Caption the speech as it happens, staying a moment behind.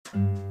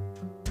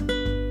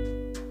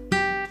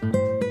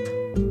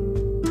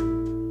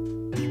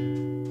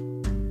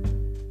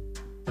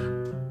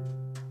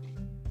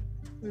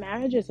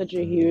marriage is such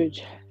a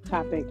huge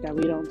topic that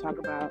we don't talk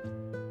about.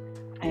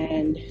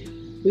 And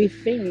we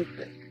think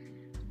that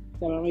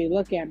when we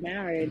look at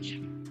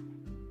marriage,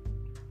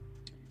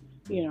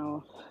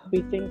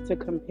 we think to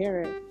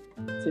compare it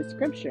to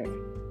scripture.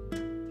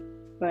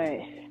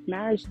 But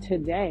marriage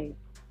today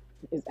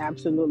is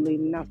absolutely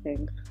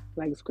nothing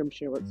like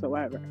scripture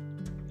whatsoever.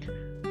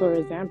 For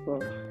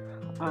example,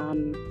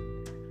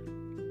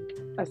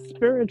 a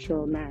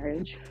spiritual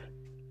marriage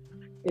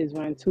is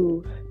when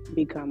two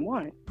become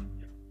one,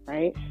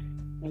 right?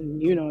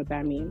 And you know what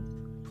that means.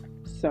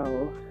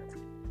 So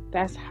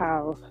that's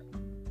how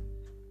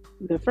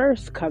the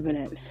first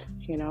covenant,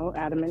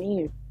 Adam and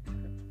Eve,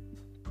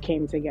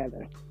 came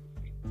together.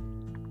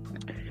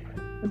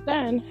 But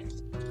then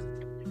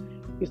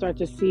you start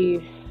to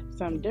see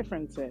some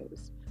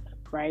differences,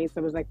 right? So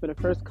it was like for the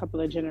first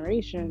couple of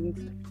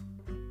generations,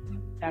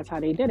 that's how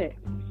they did it.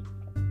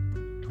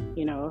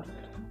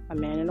 A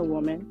man and a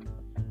woman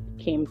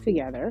came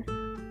together,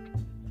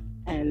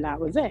 and that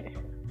was it.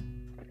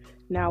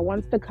 Now,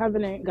 once the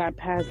covenant got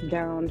passed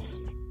down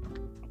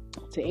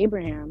to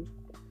Abraham,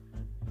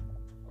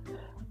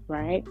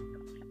 right,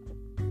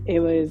 it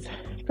was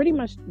pretty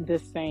much the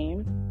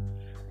same.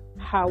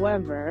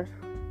 However,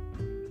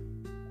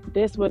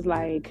 this was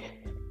like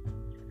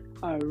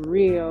a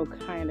real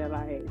kind of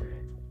like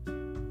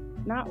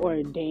not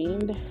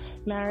ordained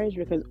marriage,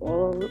 because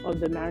all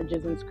of the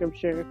marriages in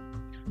scripture,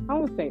 I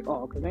won't say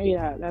all, because maybe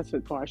that's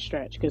a far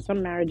stretch, because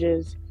some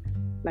marriages,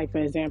 like for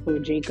example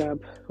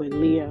Jacob with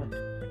Leah,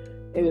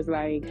 it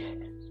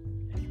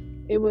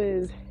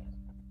was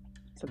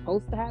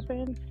supposed to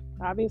happen,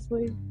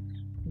 obviously,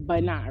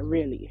 but not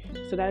really.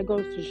 So that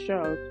goes to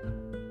show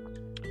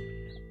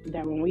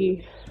that when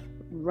we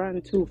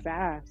run too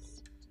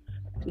fast,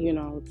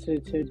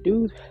 to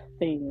do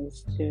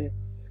things, to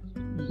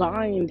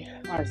bind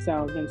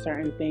ourselves in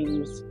certain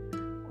things,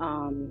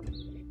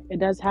 it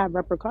does have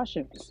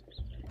repercussions,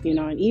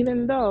 and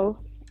even though,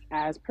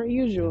 as per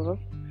usual,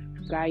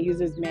 God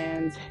uses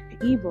man's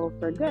evil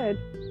for good,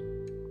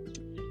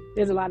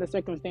 there's a lot of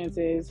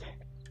circumstances,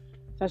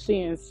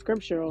 especially in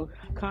scriptural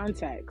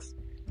context,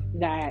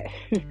 that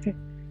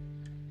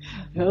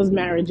those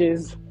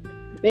marriages,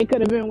 they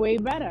could have been way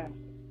better,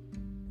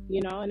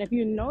 and if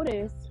you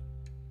notice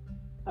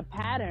a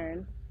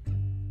pattern,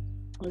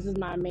 this is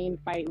my main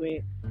fight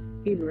with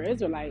Hebrew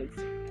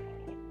Israelites,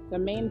 the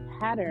main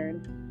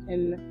pattern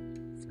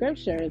in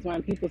scripture is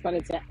when people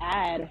started to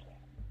add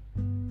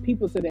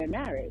people to their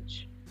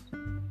marriage,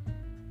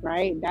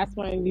 right? That's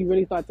when you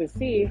really start to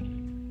see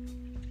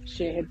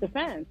shit hit the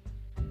fan.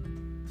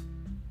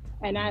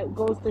 And that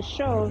goes to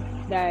show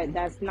that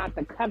that's not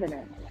the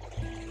covenant.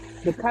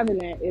 The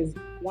covenant is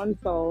one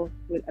soul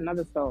with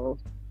another soul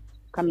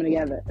coming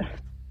together.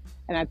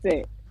 And that's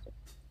it.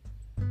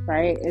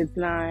 Right? It's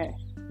not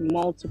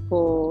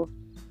multiple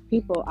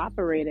people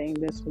operating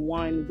this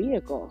one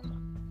vehicle.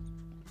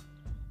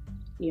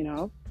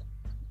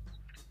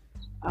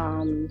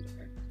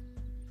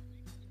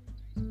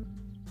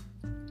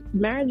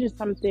 Marriage is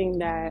something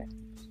that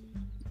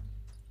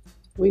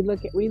we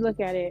look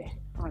at it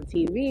on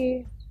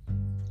TV,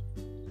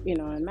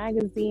 in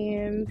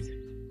magazines,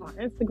 on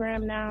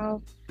Instagram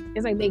now.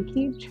 It's like they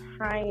keep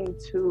trying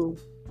to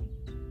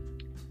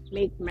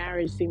make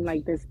marriage seem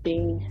like this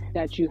thing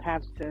that you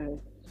have to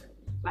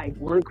like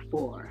work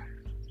for,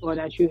 or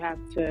that you have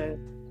to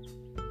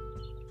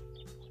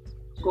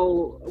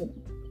go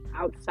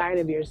outside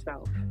of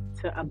yourself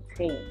to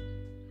obtain.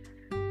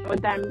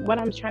 What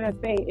I'm trying to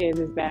say is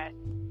that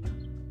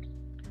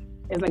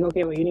it's like,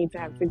 okay, well, you need to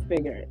have 6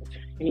 figures,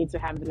 you need to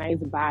have a nice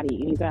body,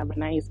 you need to have a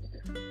nice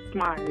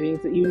smile,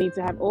 you need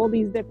to have all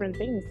these different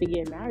things to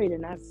get married,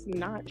 and that's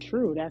not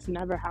true. That's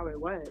never how it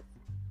was.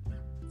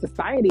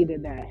 Society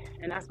did that,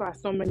 and that's why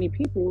so many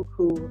people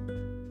who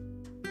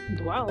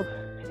dwell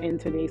in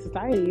today's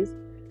societies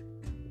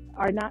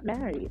are not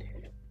married,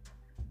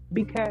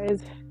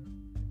 because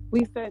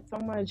we set so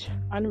much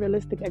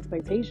unrealistic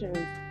expectations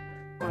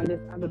on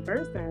this other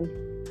person,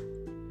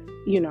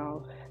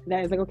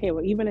 that is like, okay,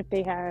 well, even if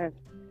they have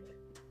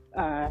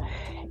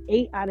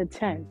 8 out of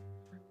 10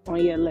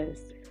 on your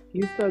list,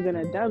 you still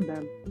gonna dub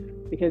them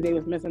because they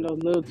was missing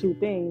those little 2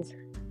 things,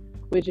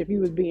 which if you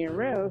was being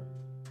real,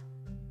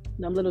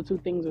 them little 2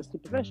 things are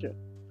superficial,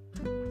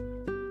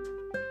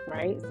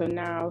 right? So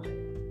now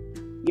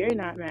you're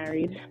not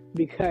married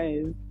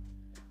because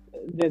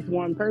this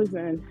one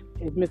person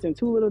is missing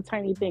 2 little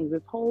tiny things.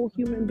 This whole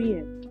human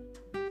being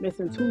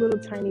missing 2 little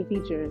tiny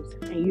features,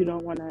 and you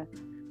don't want to,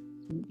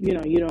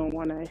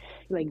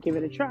 like give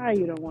it a try.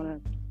 You don't want to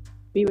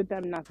be with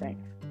them. Nothing.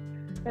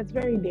 That's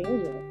very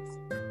dangerous.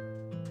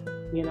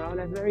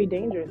 That's very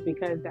dangerous,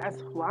 because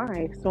that's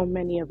why so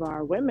many of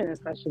our women,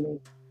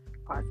 especially,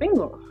 are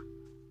single.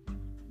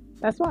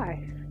 That's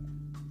why.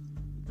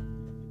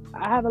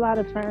 I have a lot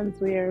of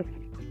friends where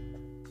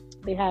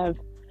they have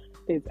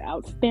this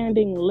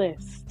outstanding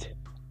list,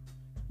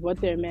 what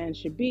their man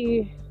should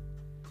be,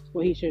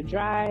 what he should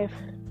drive,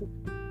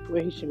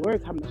 where he should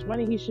work, how much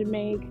money he should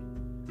make,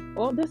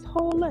 all this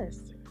whole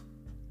list.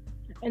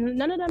 And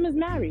none of them is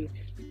married.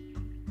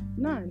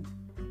 None.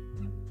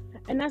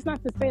 And that's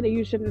not to say that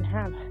you shouldn't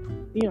have,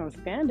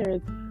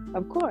 standards.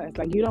 Of course,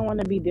 like you don't want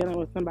to be dealing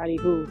with somebody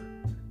who,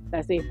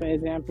 let's say, for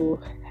example,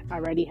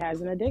 already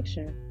has an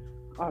addiction,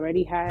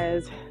 already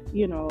has,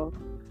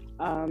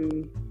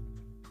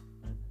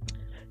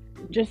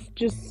 just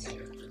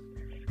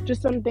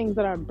some things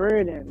that are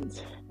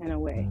burdens in a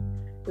way.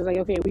 It's like,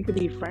 okay, we could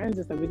be friends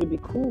and stuff, we could be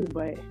cool,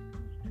 but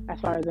as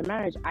far as a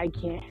marriage, I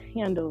can't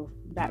handle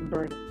that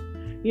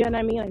burden. You know what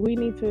I mean? Like we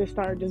need to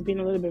start just being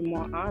a little bit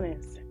more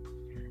honest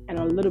and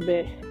a little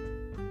bit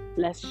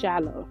less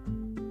shallow.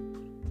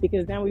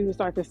 Because then we will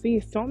start to see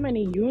so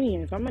many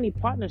unions, so many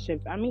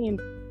partnerships. I mean,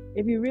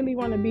 if you really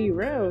want to be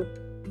real,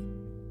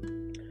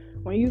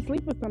 when you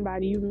sleep with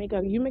somebody, you make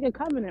a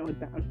covenant with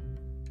them.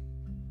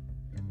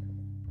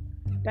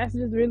 That's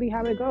just really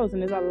how it goes,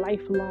 and it's a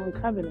lifelong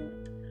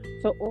covenant.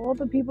 So all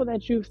the people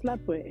that you've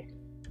slept with,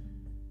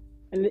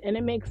 and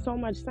it makes so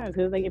much sense,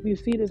 because like if you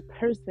see this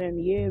person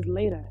years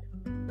later,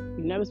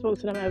 you never spoke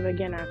to them ever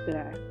again after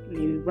that,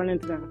 and you run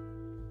into them,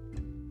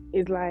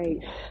 it's like,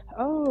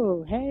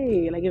 oh,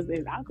 hey, like it's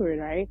awkward,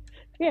 right?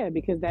 Yeah,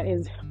 because that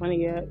is one of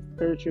your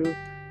spiritual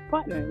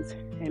partners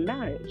in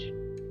marriage.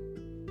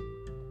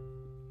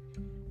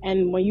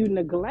 And when you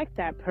neglect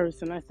that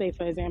person, let's say,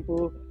 for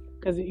example,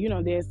 because,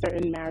 there's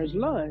certain marriage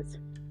laws.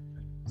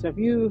 So if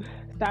you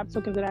stop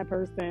talking to that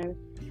person,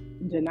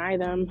 deny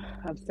them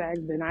of sex,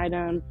 deny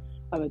them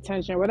of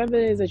attention, whatever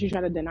it is that you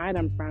try to deny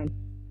them from,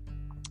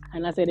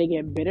 and let's say they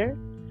get bitter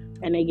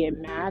and they get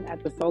mad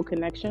at the soul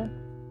connection,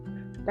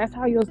 that's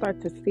how you'll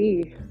start to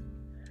see,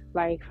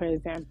 like, for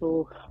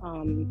example,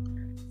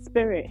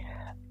 spirit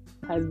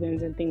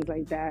husbands and things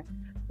like that,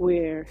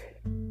 where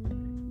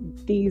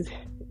these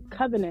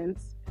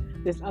covenants,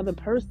 this other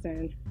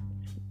person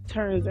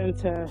turns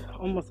into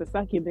almost a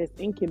succubus,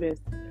 incubus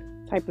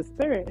type of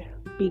spirit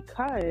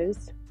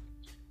because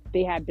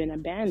they have been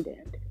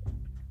abandoned.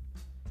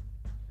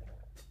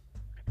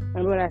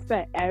 Remember what I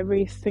said,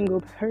 every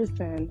single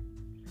person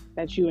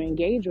that you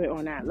engage with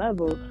on that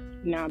level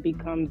now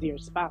becomes your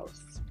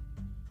spouse.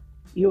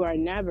 You are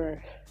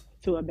never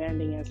to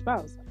abandon your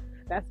spouse.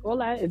 That's all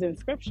that is in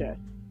scripture.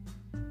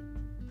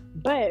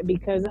 But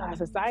because our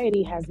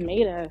society has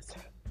made us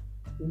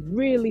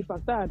really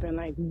fucked up and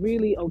like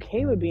really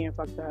okay with being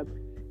fucked up,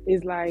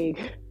 is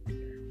like,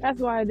 that's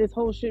why this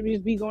whole shit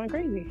just be going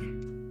crazy.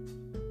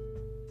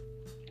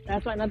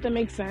 That's why nothing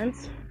makes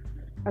sense.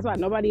 That's why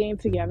nobody ain't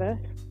together.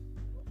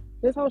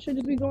 This whole shit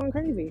just be going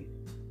crazy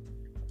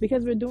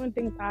because we're doing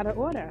things out of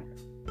order.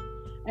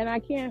 And I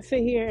can't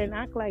sit here and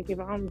act like if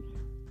I'm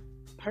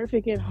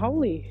perfect and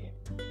holy,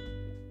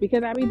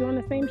 because I be doing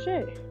the same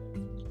shit.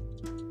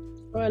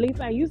 Or at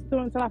least I used to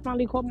until I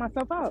finally called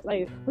myself out.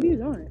 Like, what are you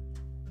doing?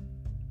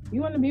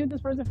 You want to be with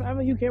this person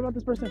forever? You care about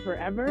this person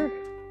forever?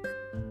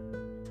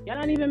 Y'all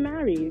not even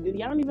married.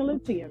 Y'all don't even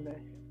live together.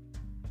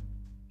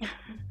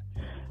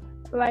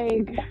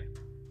 Like,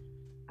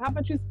 how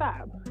about you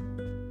stop?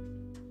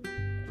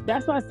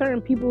 That's why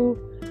certain people,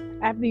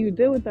 after you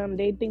deal with them,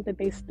 they think that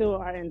they still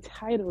are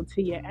entitled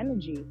to your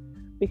energy,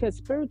 because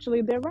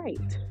spiritually they're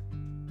right.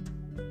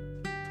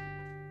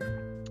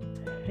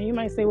 And you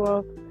might say,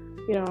 well,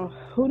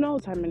 who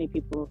knows how many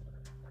people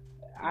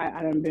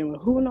I done been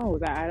with? Who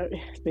knows?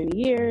 It's been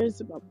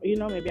years.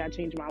 Maybe I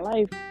changed my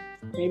life.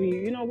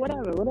 Maybe,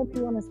 whatever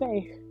you want to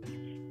say.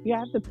 You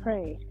have to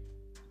pray.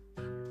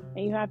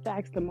 And you have to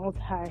ask the Most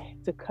High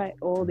to cut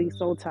all these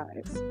soul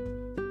ties.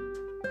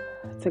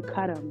 To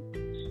cut them.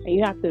 And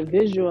you have to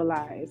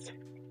visualize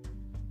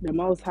the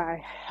Most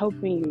High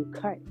helping you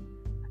cut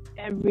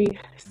every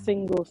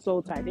single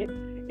soul tie.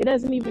 It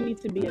doesn't even need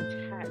to be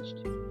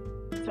attached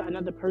to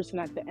another person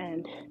at the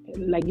end.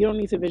 Like, you don't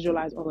need to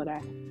visualize all of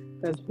that,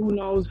 because who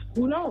knows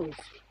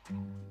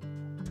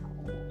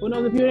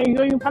if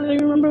you probably don't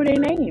even remember their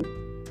name,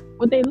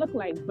 what they look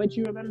like, but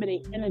you remember their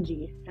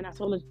energy. And that's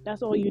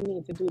all you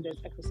need to do this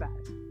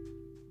exercise.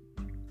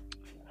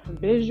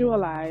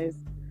 Visualize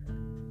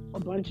a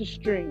bunch of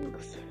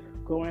strings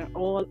going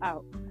all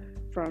out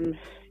from,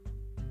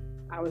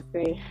 I would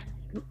say,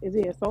 is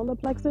it your solar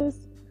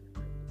plexus?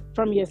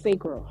 From your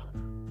sacral.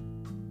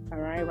 All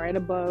right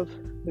above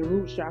the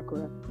root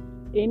chakra,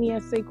 in your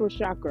sacral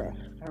chakra.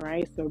 All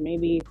right, so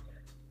maybe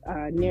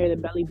near the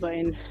belly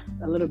button,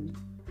 a little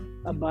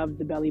above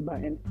the belly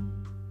button.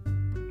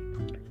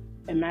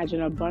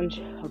 Imagine a bunch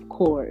of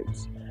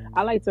cords.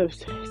 I like to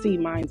see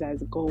mine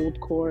as gold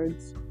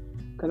cords,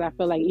 because I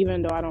feel like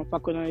even though I don't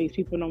fuck with none of these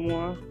people no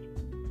more,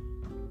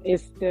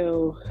 it's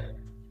still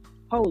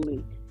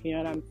holy. You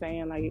know what I'm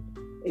saying? Like,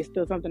 it's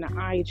still something that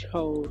I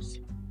chose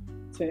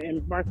to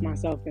embark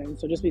myself in.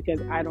 So just because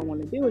I don't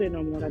want to deal with it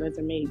no more, that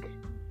doesn't make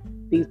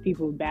these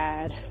people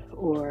bad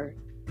or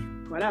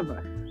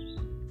whatever.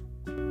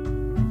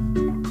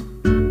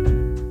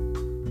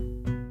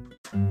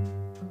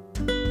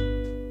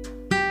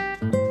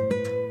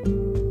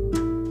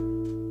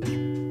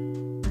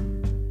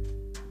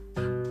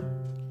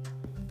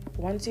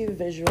 Once you've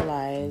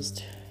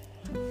visualized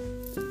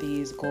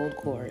these gold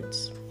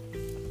cords,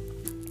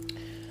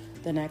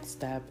 the next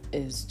step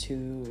is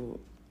to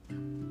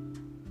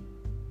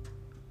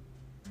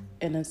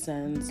in a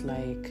sense,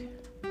 like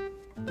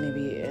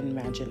maybe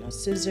imagine a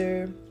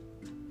scissor.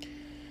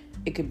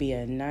 It could be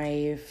a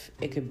knife.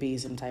 It could be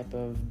some type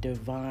of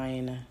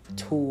divine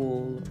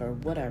tool or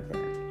whatever.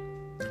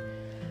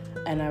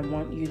 And I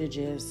want you to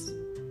just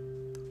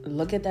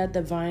look at that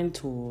divine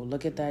tool,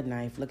 look at that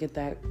knife, look at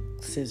that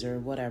scissor,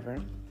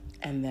 whatever,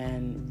 and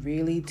then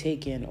really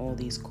take in all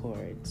these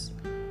chords.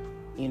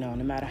 You know,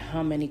 no matter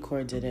how many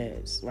chords it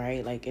is,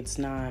 right? Like, it's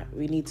not,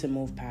 we need to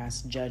move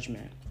past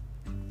judgment.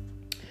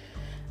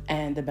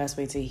 And the best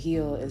way to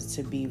heal is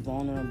to be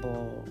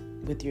vulnerable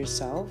with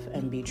yourself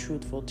and be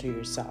truthful to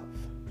yourself,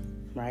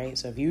 right?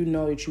 So if you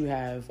know that you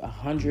have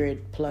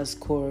 100+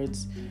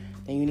 chords,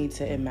 then you need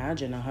to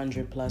imagine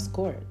 100+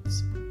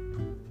 chords.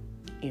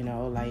 You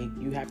know, like,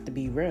 you have to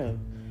be real,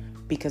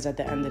 because at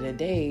the end of the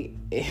day,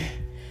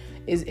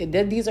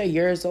 these are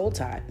your soul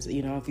ties.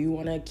 You know, if you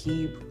want to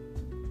keep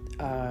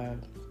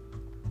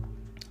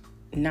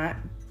not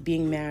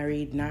being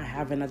married, not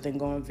having nothing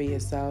going for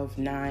yourself,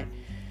 not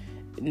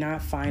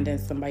finding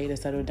somebody to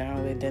settle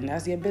down with, then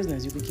that's your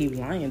business. You can keep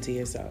lying to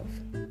yourself,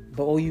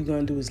 but all you're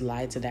gonna do is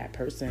lie to that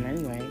person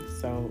anyway.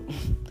 So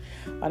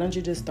why don't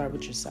you just start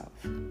with yourself?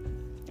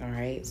 All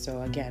right,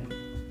 so again,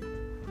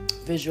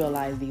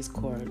 visualize these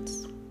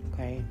chords.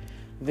 Okay,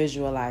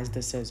 visualize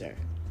the scissor.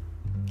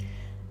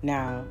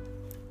 Now,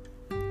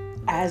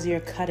 as you're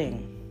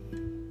cutting,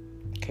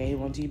 okay,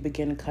 once you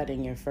begin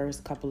cutting your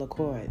first couple of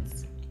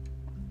chords,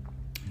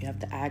 you have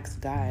to ask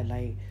God,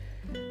 like,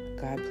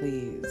 God,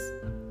 please,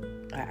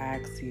 I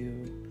ask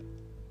you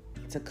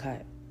to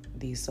cut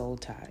these soul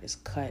ties.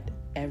 Cut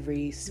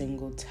every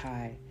single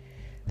tie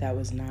that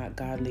was not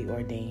godly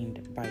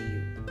ordained by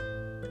you.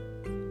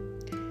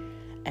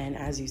 And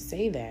as you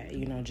say that,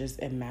 you know, just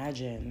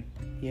imagine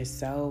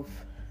yourself,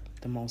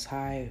 the Most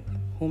High,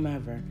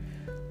 whomever,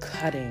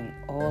 cutting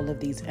all of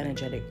these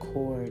energetic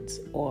cords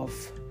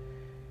off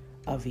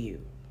of you,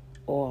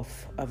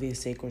 off of your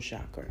sacral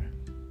chakra.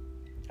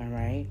 All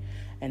right?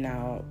 And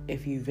now,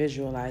 if you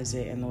visualize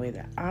it in the way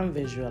that I'm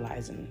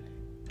visualizing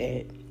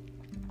it,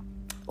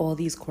 all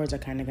these cords are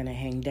kind of going to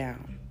hang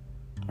down,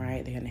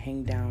 right? They're going to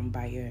hang down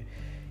by your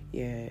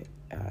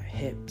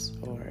hips,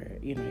 or,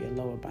 you know, your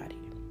lower body.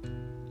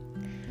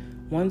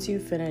 Once you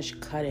finish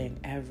cutting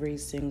every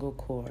single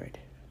cord,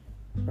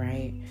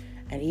 right?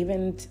 And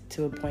even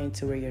to a point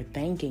to where you're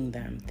thanking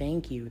them.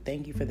 Thank you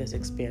for this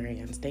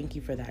experience. Thank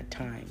you for that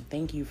time.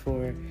 Thank you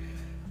for,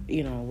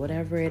 you know,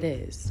 whatever it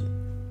is.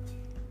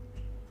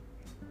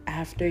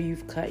 After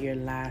you've cut your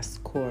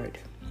last cord,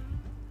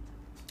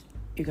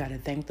 you got to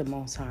thank the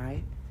Most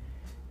High,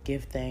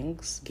 give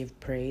thanks, give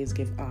praise,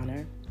 give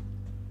honor.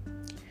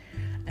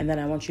 And then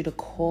I want you to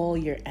call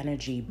your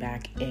energy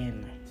back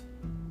in.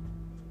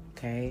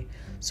 Okay?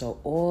 So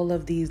all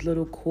of these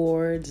little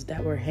cords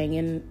that were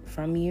hanging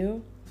from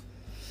you,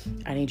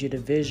 I need you to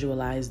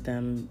visualize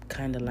them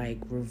kind of like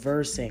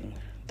reversing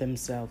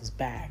themselves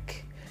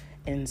back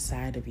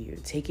inside of you,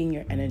 taking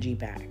your energy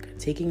back,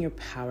 taking your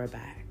power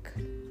back,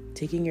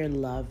 taking your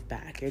love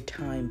back, your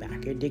time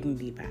back, your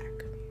dignity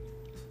back,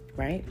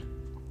 right?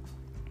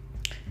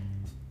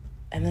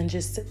 And then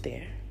just sit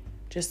there.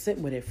 Just sit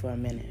with it for a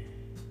minute.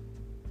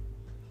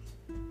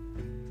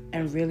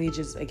 And really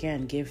just,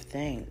 again, give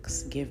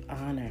thanks, give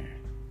honor.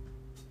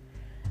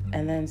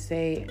 And then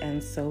say,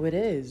 and so it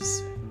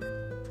is.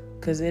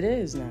 Because it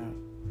is now.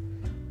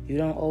 You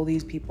don't owe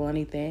these people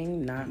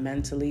anything, not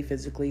mentally,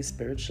 physically,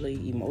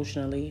 spiritually,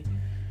 emotionally.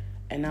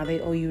 And now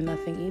they owe you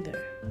nothing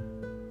either.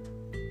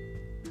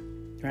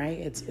 Right?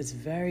 It's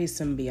very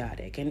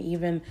symbiotic. And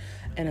even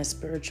in a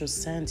spiritual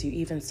sense, you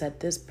even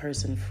set this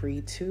person free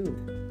too.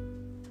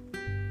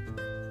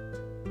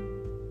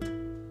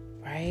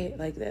 Right?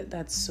 Like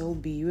that's so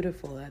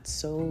beautiful.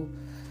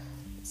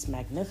 It's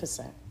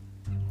magnificent.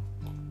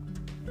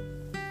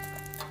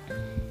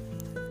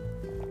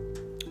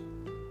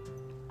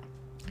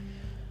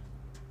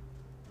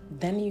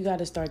 Then you got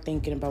to start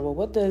thinking about, well,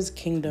 what does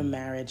kingdom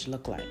marriage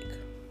look like?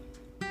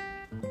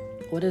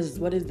 What is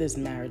this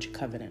marriage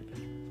covenant?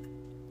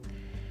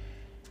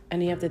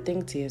 And you have to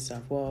think to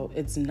yourself, well,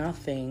 it's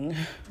nothing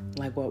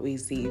like what we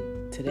see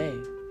today.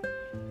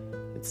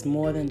 It's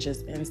more than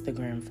just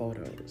Instagram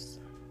photos.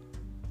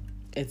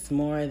 It's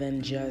more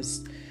than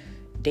just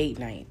date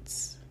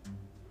nights.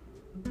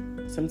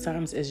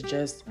 Sometimes it's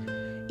just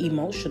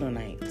emotional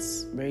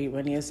nights, right?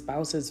 When your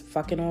spouse is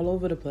fucking all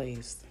over the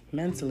place,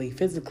 mentally,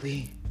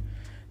 physically.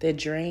 They're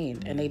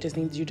drained and they just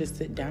need you to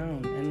sit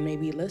down and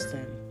maybe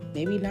listen.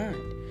 Maybe not.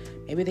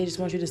 Maybe they just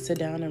want you to sit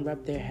down and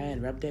rub their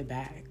head, rub their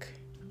back.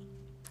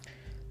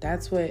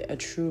 That's what a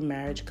true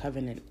marriage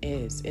covenant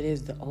is. It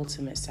is the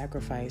ultimate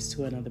sacrifice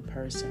to another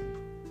person.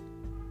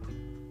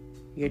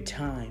 Your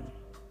time,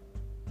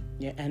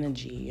 your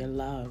energy, your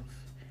love.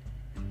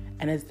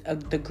 And it's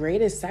the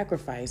greatest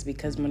sacrifice,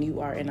 because when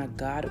you are in a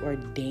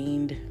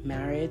God-ordained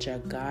marriage, a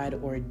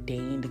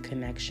God-ordained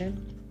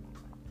connection,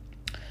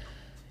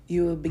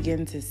 you will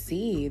begin to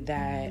see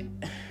that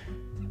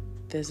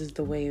this is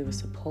the way it was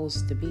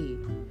supposed to be.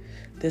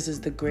 This is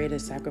the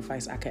greatest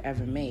sacrifice I could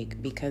ever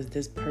make, because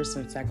this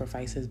person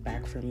sacrifices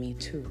back for me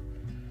too.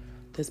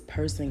 this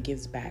person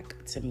gives back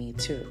to me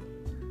too.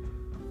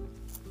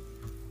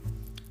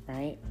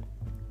 Right?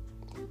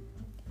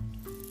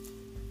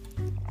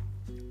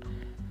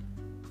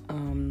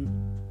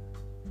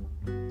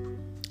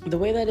 The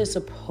way that it's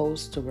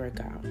supposed to work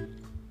out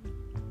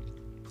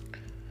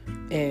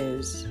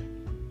is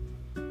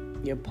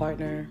your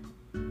partner,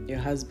 your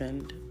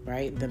husband,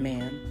 right, the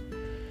man,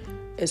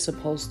 is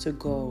supposed to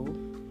go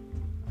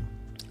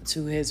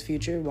to his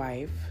future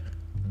wife,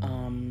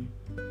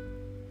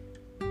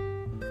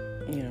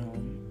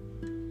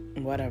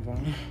 whatever.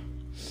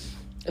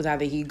 It's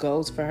either he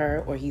goes for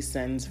her or he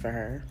sends for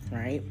her,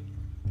 right?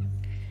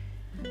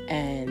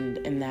 And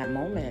in that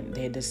moment,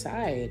 they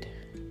decide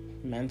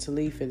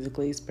mentally,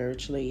 physically,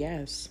 spiritually,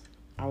 yes,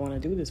 I want to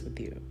do this with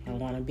you. I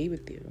want to be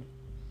with you.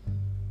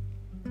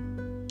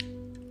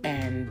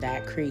 And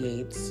that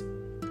creates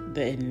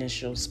the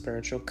initial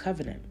spiritual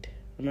covenant.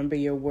 Remember,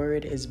 your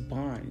word is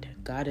bond.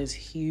 God is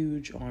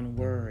huge on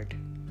word.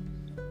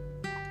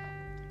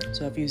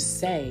 So if you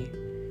say,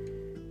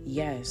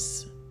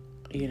 yes,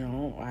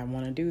 I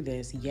want to do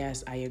this.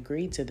 Yes, I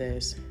agree to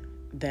this.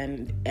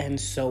 Then,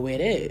 and so it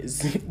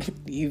is.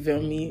 You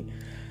feel me?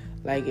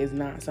 Like, it's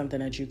not something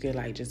that you could,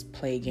 like, just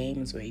play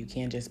games with. You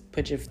can't just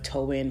put your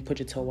toe in, put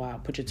your toe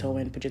out, put your toe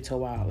in, put your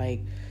toe out.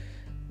 Like,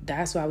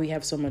 that's why we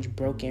have so much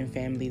broken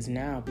families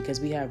now, because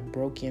we have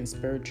broken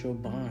spiritual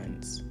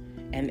bonds.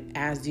 And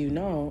as you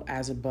know,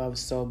 as above,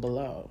 so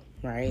below,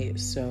 right?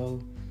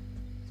 So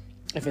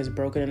if it's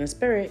broken in the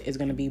spirit, it's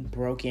going to be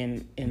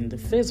broken in the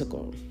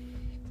physical.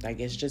 Like,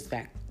 it's just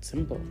that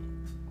simple.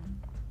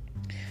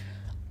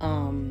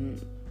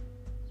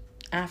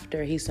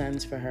 After he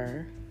sends for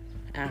her,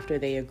 after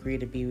they agree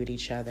to be with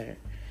each other,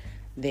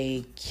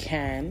 they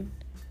can,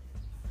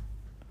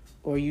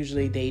 or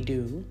usually they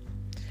do,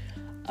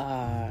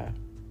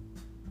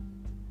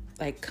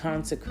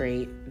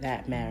 consecrate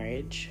that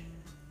marriage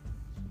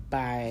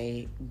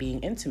by being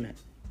intimate,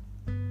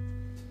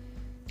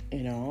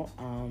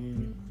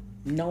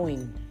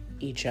 knowing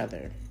each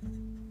other,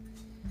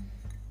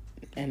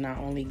 and not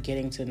only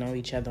getting to know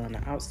each other on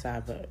the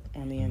outside, but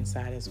on the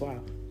inside as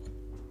well.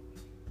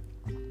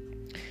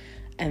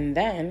 And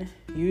then,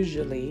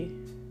 usually,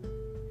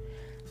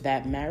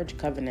 that marriage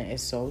covenant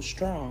is so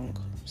strong,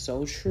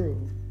 so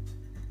true,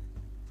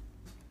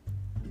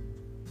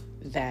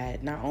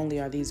 that not only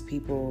are these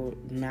people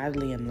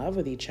madly in love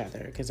with each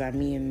other, because,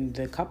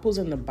 the couples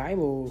in the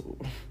Bible,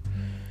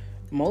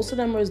 most of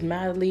them was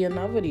madly in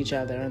love with each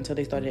other until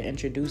they started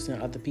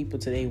introducing other people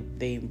to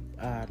their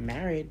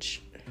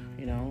marriage,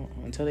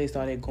 until they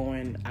started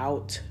going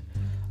out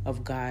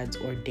of God's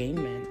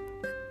ordainment.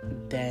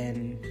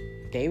 Then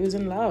they was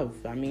in love.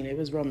 It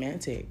was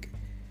romantic.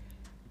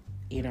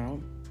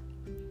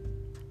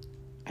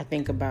 I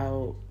think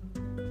about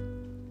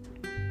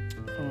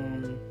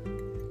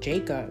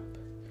Jacob,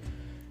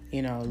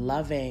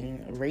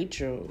 loving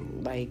Rachel,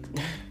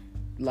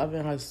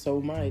 loving her so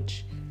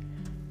much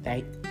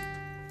that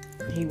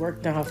he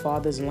worked on her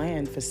father's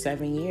land for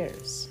 7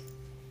 years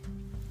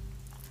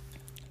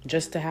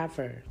just to have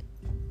her.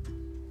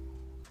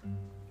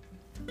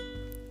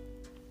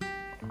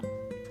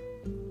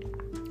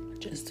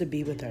 Just to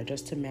be with her,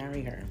 just to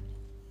marry her.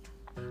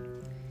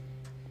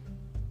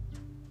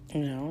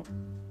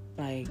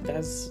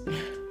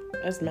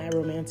 That's mad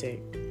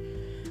romantic.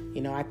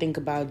 I think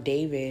about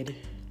David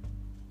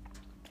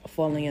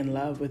falling in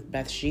love with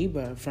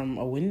Bathsheba from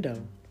a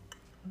window.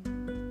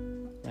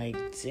 Like,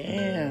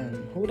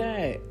 damn, who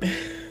that?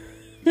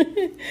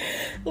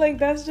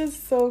 That's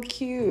just so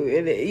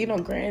cute.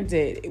 And,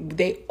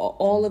 granted,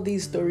 all of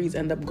these stories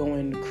end up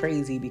going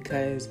crazy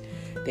because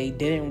they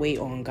didn't wait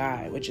on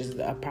God, which is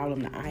a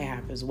problem that I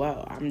have as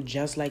well. I'm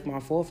just like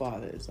my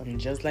forefathers. I'm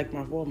just like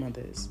my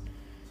foremothers.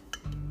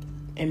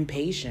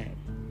 Impatient.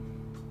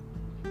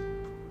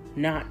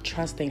 Not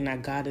trusting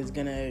that God is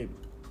going to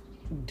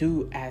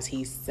do as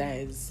he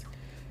says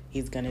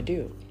he's going to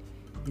do.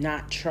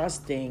 Not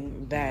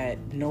trusting that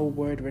no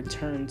word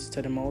returns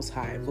to the Most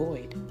High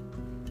void.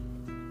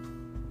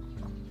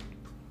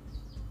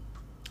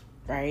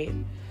 Right?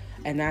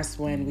 And that's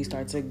when we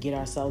start to get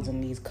ourselves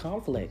in these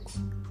conflicts.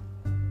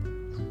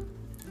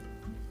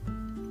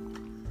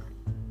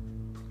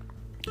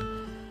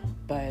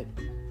 But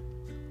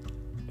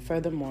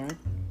furthermore,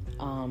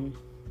 and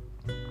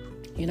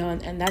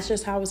that's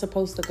just how it's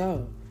supposed to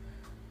go.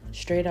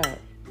 Straight up.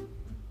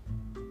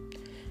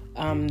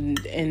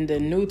 In the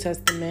New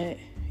Testament,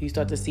 you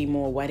start to see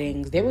more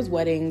weddings. There was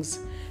weddings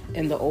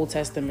in the Old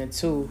Testament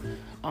too.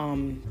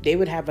 They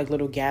would have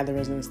little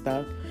gatherings and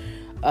stuff.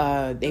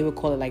 They would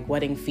call it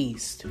wedding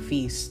feast.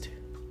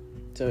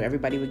 So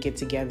everybody would get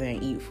together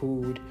and eat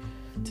food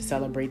to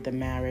celebrate the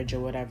marriage or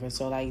whatever.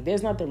 So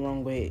there's nothing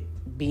wrong with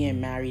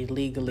being married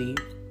legally,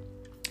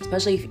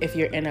 especially if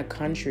you're in a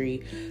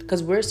country,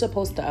 because we're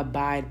supposed to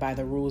abide by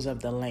the rules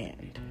of the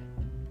land,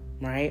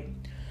 right?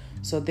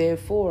 So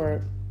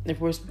therefore,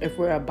 if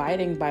we're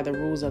abiding by the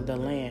rules of the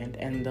land,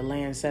 and the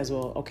land says,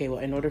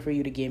 in order for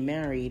you to get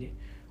married,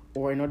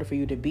 or in order for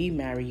you to be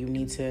married, you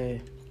need to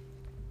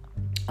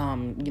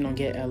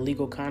get a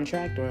legal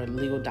contract or a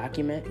legal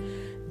document,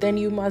 then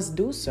you must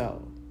do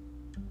so.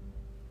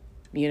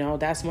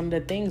 That's one of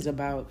the things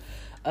about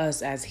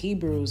us as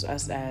Hebrews,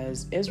 us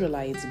as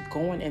Israelites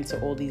going into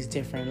all these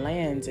different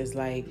lands is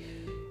like,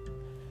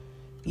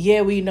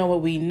 yeah, we know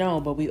what we know,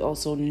 but we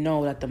also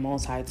know that the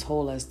Most High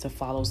told us to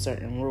follow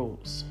certain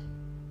rules.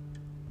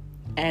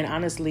 And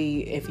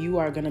honestly, if you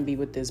are going to be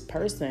with this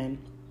person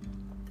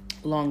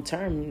long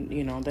term,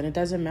 then it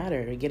doesn't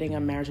matter. Getting a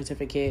marriage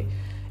certificate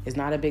is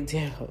not a big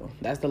deal.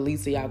 That's the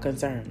least of y'all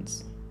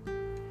concerns.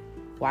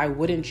 Why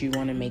wouldn't you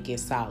want to make it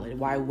solid?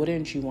 Why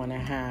wouldn't you want to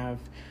have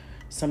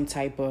some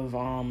type of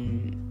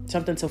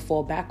something to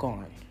fall back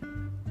on?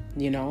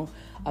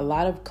 A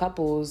lot of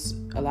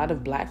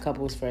black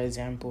couples, for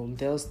example,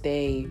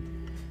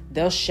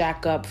 they'll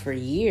shack up for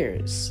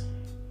years.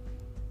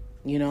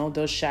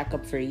 They'll shack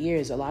up for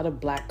years. A lot of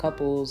black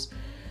couples,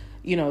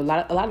 a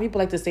lot of people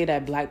like to say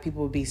that black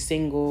people be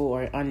single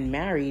or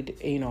unmarried,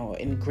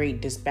 in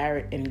great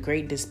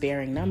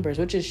despairing numbers,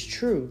 which is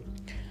true.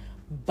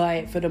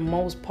 But for the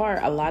most part,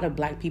 a lot of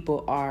black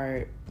people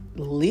are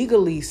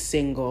legally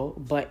single,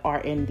 but are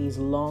in these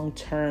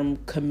long-term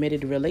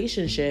committed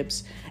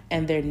relationships,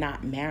 and they're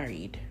not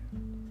married.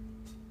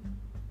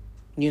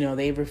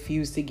 They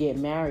refuse to get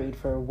married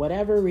for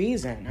whatever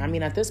reason. I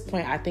mean, at this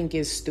point, I think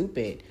it's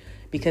stupid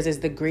because it's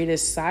the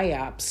greatest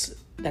psyops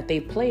that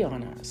they play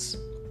on us.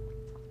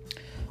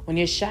 When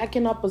you're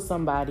shacking up with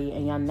somebody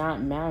and you're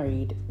not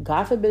married,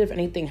 God forbid if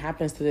anything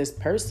happens to this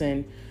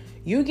person,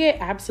 you get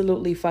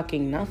absolutely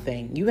fucking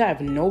nothing. You have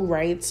no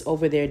rights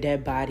over their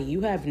dead body. You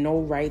have no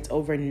rights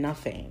over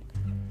nothing.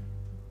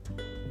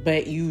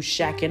 But you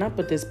shacking up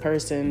with this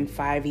person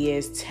 5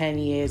 years, 10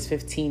 years,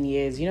 15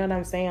 years. You know what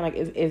I'm saying? Like,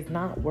 it's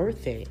not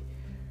worth it.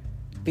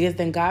 Because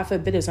then God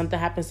forbid if something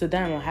happens to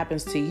them or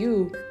happens to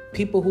you,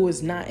 people who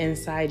is not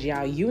inside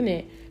y'all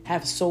unit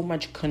have so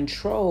much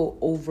control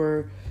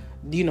over,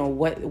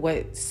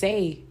 what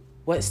say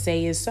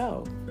is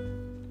so.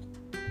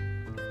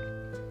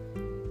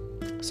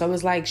 So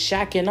it's like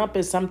shacking up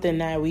is something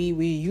that we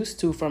used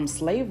to from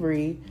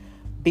slavery,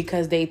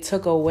 because they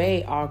took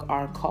away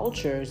our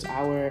cultures,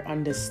 our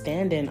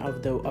understanding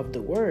of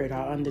the word,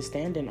 our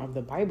understanding of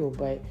the Bible.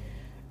 But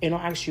in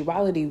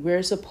actuality,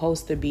 we're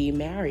supposed to be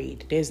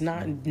married. There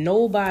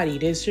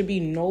should be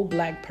no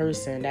black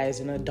person that is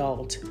an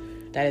adult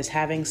that is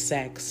having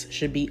sex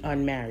should be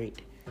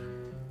unmarried.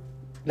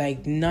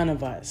 Like, none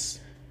of us.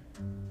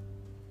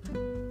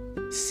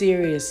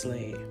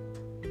 Seriously.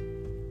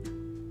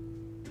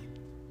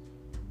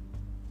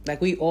 Like,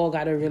 we all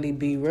got to really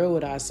be real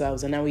with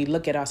ourselves. And then we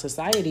look at our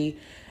society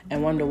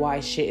and wonder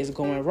why shit is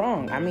going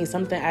wrong. I mean,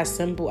 something as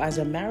simple as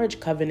a marriage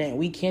covenant,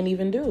 we can't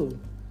even do.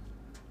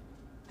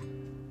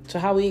 So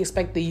how we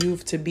expect the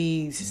youth to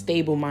be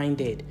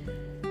stable-minded?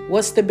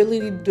 What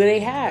stability do they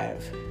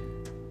have?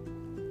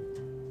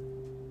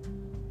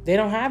 They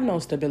don't have no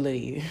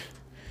stability.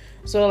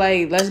 So,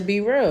 let's be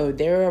real.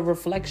 They're a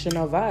reflection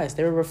of us.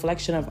 They're a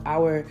reflection of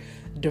our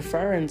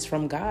deference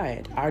from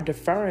God, our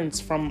deference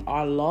from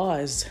our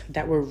laws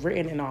that were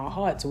written in our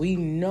hearts. We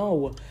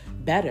know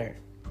better.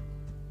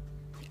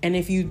 And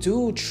if you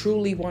do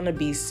truly want to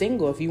be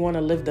single, if you want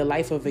to live the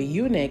life of a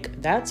eunuch,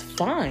 that's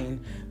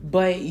fine.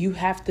 But you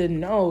have to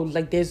know,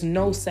 there's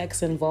no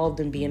sex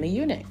involved in being a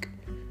eunuch.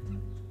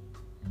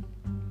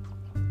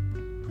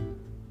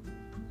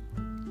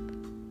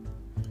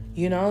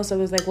 So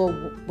it's like, well,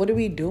 what are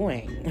we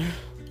doing?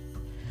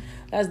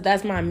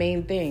 That's my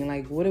main thing.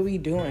 What are we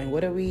doing?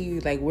 Where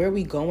are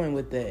we going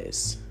with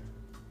this?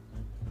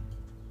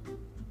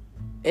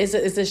 It's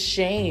a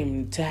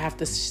shame to have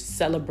to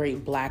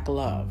celebrate black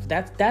love.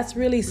 That's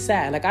really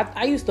sad.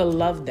 I used to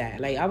love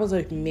that. I was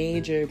a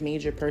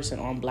major person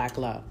on black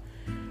love.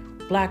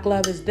 Black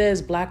love is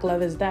this, black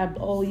love is that.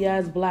 Oh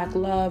yes, black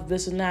love,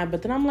 this and that.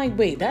 But then I'm like,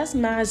 wait, that's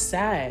mad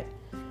sad.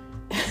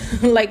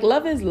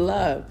 Love is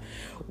love.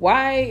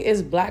 Why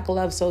is black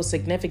love so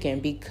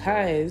significant?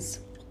 Because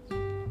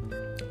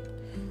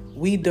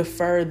we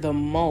defer the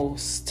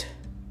most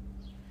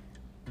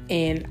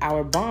in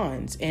our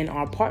bonds, in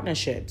our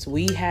partnerships.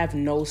 We have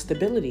no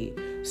stability.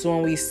 So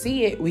when we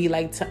see it, we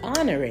like to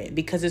honor it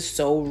because it's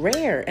so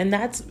rare. And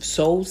that's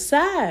so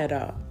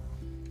sad.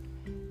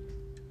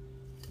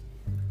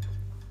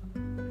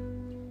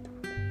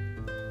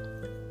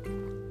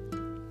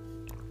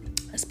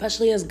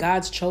 Especially as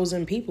God's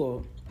chosen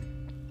people.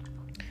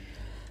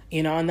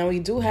 And then we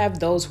do have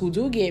those who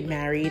do get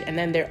married and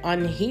then they're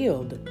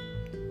unhealed.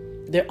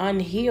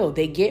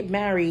 They get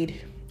married.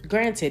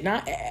 Granted,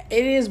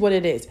 it is what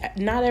it is.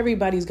 Not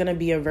everybody's going to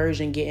be a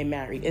virgin getting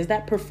married. Is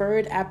that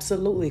preferred?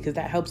 Absolutely, because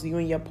that helps you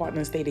and your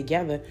partner stay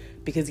together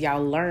because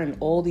y'all learn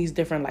all these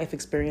different life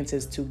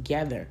experiences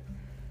together.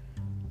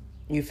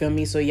 You feel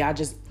me? So y'all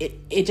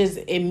it just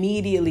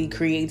immediately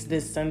creates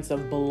this sense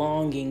of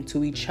belonging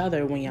to each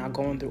other when y'all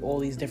going through all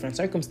these different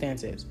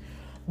circumstances.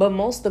 But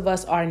most of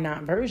us are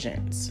not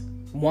virgins.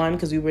 One,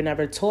 because we were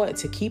never taught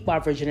to keep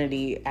our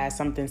virginity as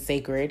something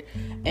sacred.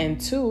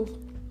 And two,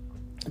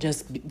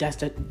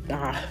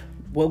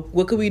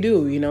 what could we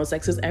do?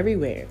 Sex is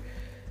everywhere.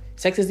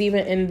 Sex is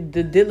even in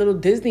the little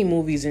Disney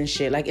movies and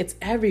shit. Like, it's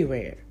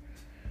everywhere.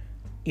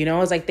 You know,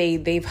 it's like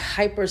they've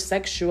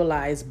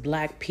hypersexualized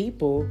black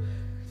people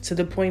to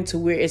the point to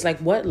where it's like,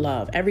 what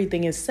love?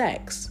 Everything is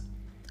sex.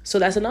 So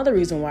that's another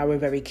reason why we're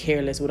very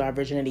careless with our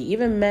virginity.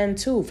 Even men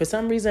too. For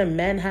some reason,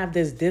 men have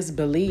this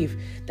disbelief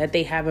that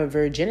they have a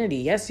virginity.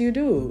 Yes, you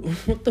do.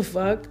 What the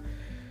fuck?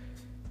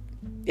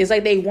 It's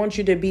like they want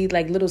you to be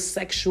like little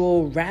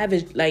sexual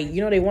ravage, like, you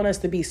know, they want us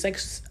to be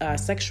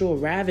sexual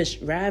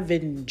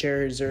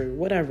ravagers or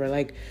whatever,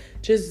 like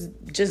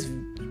just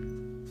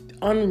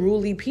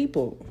unruly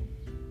people.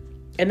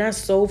 And that's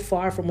so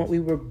far from what we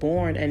were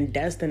born and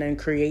destined and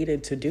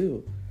created to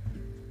do.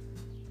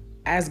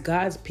 As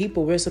God's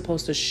people, we're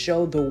supposed to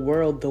show the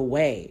world the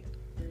way.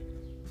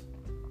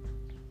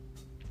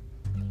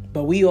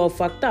 But we all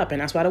fucked up, and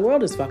that's why the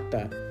world is fucked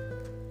up.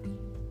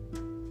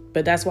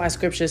 But that's why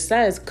scripture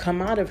says,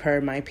 come out of her,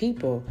 my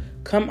people.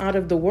 Come out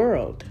of the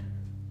world.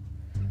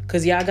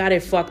 Because y'all got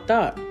it fucked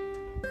up.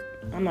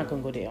 I'm not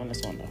going to go there on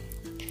this one,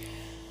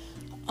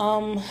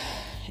 though.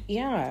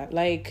 Yeah,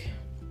 like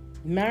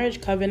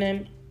marriage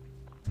covenant,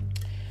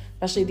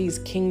 especially these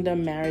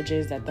kingdom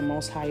marriages that the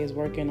Most High is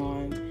working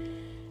on,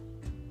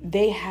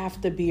 they have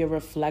to be a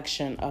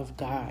reflection of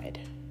God.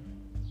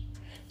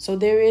 So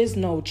there is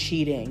no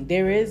cheating.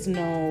 There is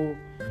no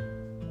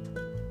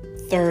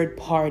third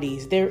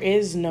parties. There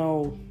is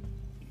no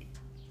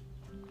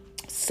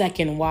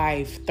second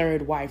wife,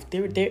 third wife.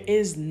 There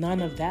is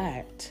none of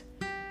that.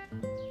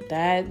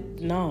 That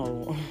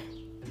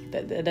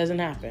doesn't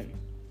happen.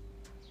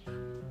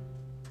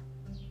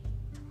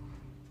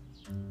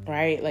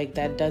 Right? Like,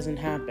 that doesn't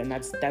happen.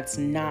 That's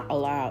not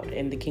allowed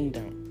in the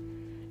kingdom.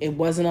 It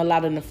wasn't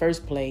allowed in the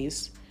first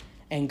place,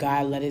 and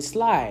God let it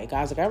slide.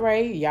 God's like, all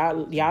right,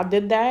 y'all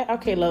did that?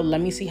 Okay,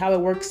 let me see how it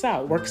works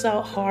out. Works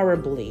out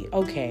horribly.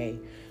 Okay.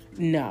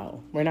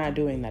 No, we're not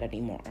doing that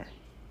anymore.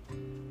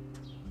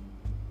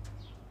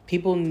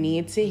 People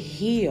need to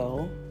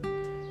heal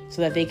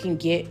so that they can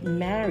get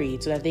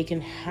married, so that they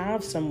can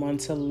have someone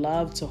to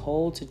love, to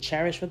hold, to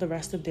cherish for the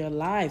rest of their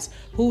lives.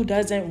 Who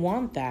doesn't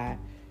want that?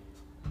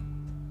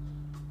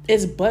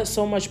 It's but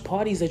so much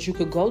parties that you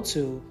could go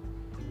to.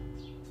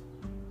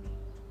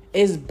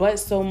 It's but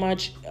so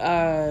much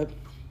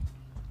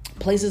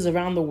places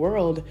around the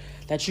world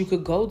that you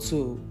could go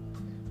to.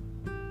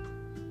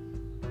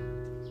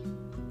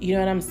 You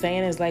know what I'm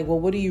saying? It's like, well,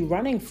 what are you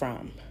running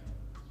from?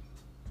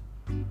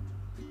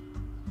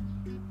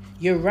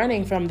 You're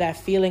running from that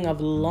feeling of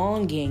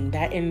longing,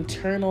 that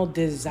internal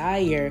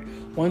desire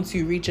once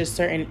you reach a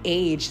certain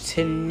age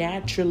to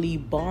naturally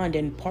bond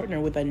and partner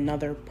with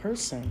another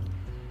person.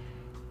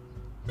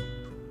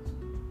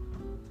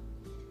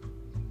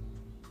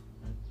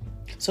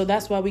 So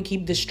that's why we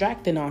keep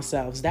distracting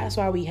ourselves. That's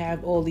why we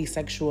have all these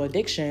sexual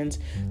addictions.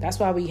 That's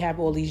why we have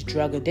all these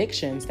drug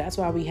addictions. That's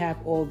why we have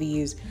all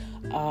these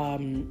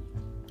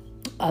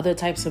other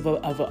types of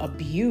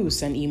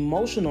abuse and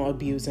emotional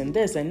abuse and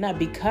this and that,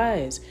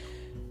 because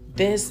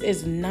this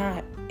is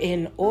not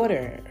in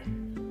order.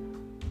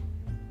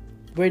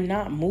 We're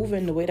not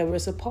moving the way that we're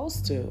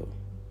supposed to.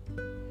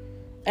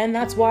 And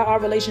that's why our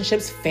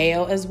relationships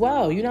fail as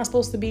well. You're not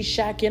supposed to be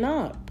shacking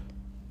up.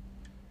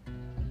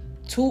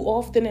 Too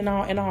often in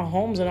our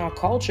homes, in our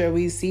culture,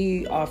 we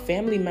see our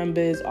family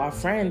members, our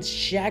friends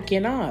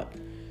shacking up.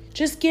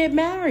 Just get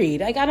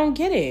married. Like, I don't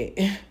get it.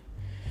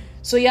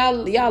 So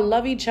y'all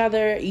love each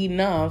other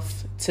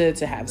enough to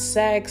have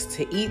sex,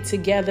 to eat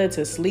together,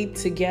 to sleep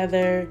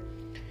together,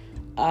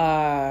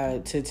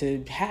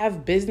 to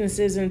have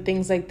businesses and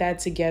things like that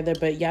together,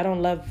 but y'all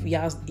don't love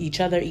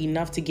each other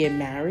enough to get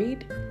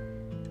married.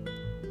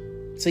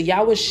 So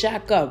y'all would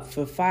shack up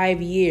for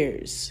 5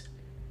 years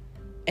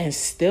and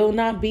still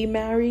not be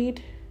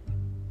married?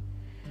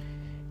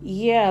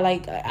 Yeah,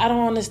 like, I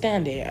don't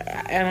understand it.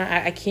 And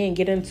I can't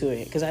get into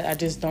it because I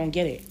just don't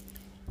get it.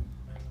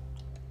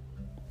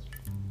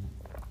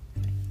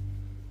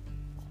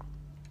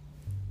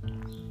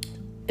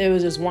 There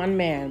was this one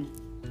man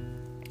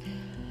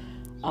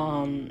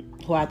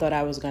who I thought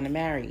I was going to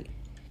marry.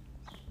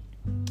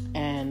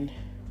 And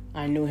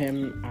I knew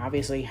him,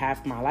 obviously,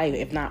 half my life,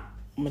 if not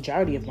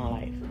majority of my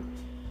life.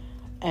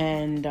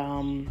 And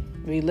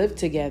we lived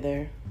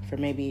together for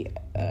maybe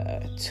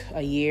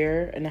a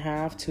year and a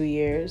half, 2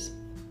 years.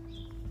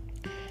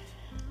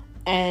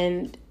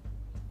 And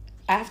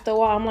after a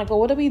while, I'm like, oh,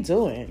 what are we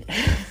doing?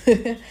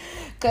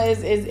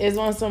 Because it's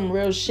on some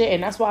real shit.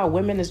 And that's why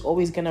women is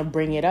always going to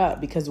bring it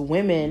up. Because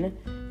women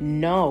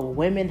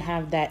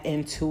have that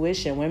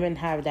intuition. Women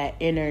have that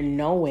inner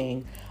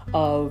knowing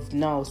of,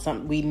 no,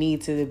 we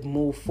need to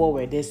move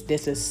forward. This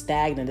is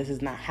stagnant. This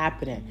is not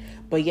happening.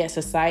 But yet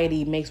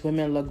society makes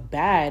women look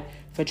bad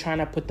for trying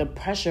to put the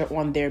pressure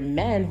on their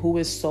men who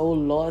is so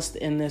lost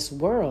in this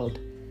world.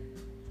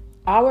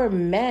 Our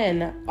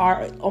men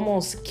are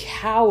almost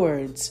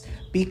cowards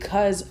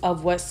because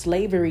of what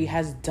slavery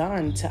has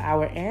done to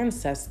our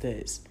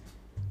ancestors.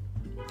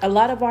 A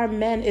lot of our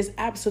men is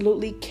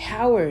absolutely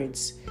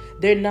cowards.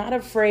 They're not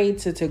afraid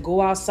to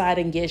go outside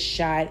and get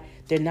shot.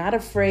 They're not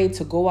afraid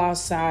to go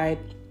outside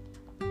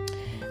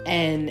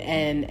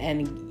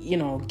and you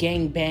know,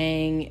 gang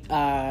bang,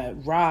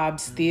 rob,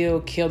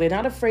 steal, kill. They're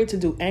not afraid to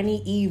do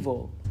any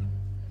evil.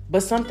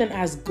 But something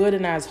as good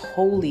and as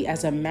holy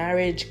as a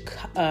marriage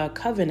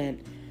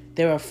covenant,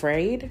 they're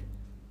afraid.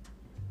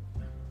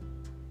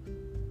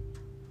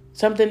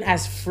 Something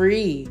as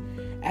free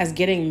as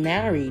getting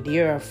married,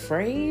 you're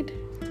afraid.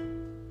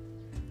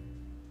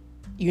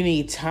 You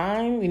need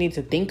time. You need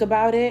to think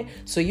about it.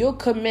 So you'll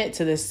commit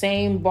to the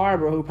same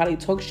barber who probably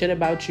talk shit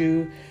about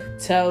you.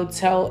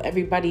 Tell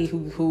everybody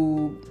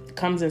who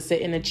comes and sit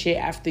in a chair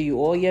after you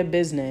all your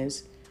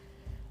business.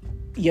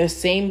 Your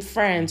same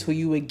friends who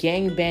you would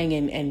gang bang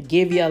and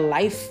give your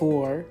life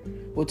for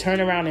will turn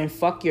around and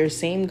fuck your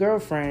same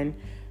girlfriend.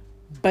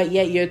 But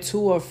yet you're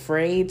too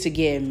afraid to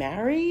get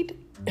married?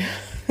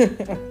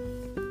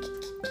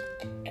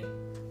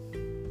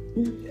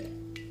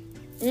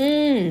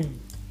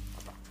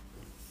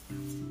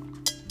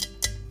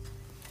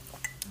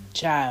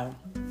 Child,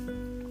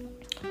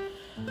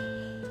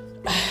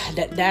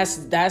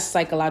 that's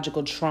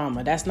psychological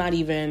trauma. That's not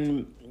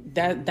even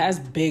that's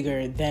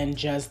bigger than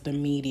just the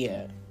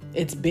media.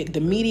 It's big. The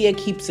media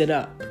keeps it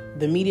up.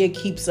 The media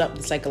keeps up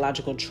the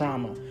psychological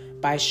trauma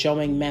by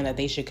showing men that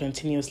they should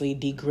continuously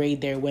degrade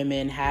their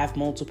women, have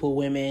multiple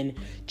women,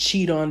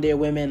 cheat on their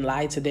women,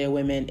 lie to their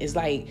women. It's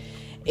like,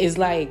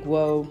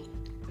 well,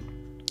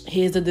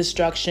 here's the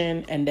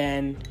destruction, and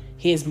then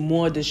here's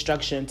more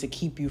destruction to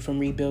keep you from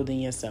rebuilding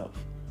yourself.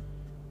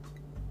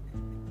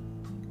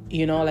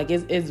 You know, like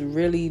it's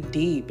really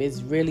deep.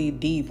 It's really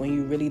deep when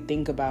you really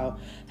think about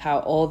how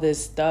all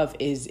this stuff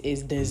is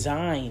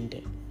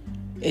designed.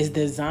 It's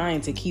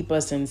designed to keep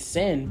us in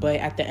sin. But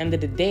at the end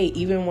of the day,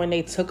 even when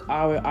they took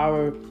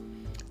our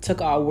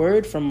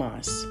word from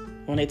us,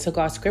 when they took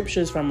our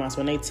scriptures from us,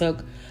 when they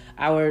took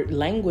our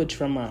language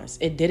from us,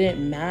 it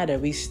didn't matter.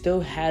 We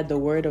still had the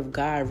word of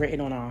God written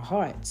on our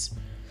hearts.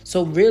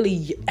 So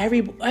really,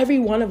 every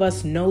one of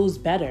us knows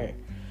better.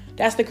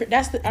 That's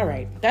the all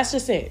right. That's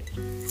just it.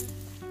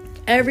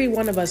 Every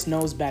one of us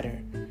knows better.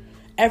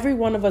 Every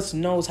one of us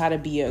knows how to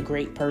be a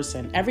great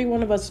person. Every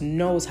one of us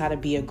knows how to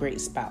be a great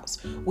spouse.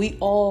 We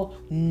all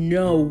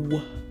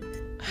know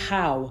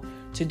how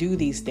to do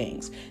these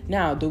things.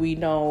 Now, do we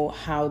know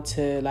how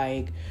to,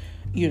 like,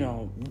 you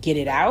know, get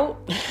it out?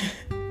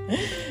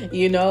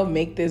 You know,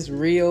 make this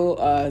real,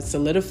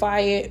 solidify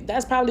it?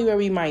 That's probably where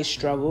we might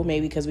struggle.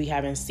 Maybe because we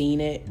haven't seen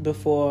it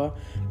before.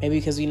 Maybe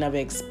because we never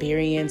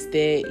experienced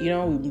it. You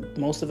know,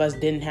 most of us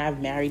didn't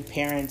have married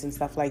parents and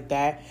stuff like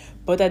that.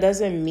 But that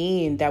doesn't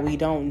mean that we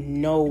don't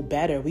know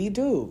better. We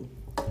do.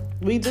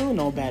 We do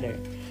know better.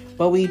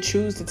 But we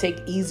choose to take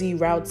easy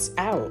routes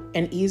out.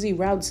 And easy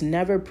routes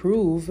never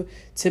prove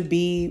to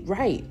be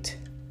right.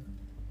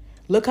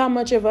 Look how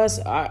much of us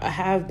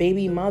have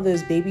baby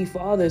mothers, baby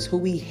fathers who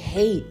we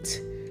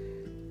hate.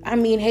 I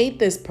mean, hate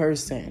this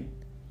person.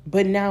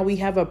 But now we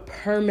have a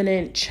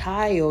permanent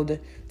child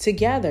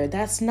together.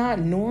 That's not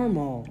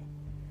normal.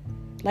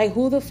 Like,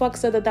 who the fuck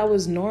said that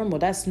was normal?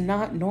 That's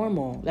not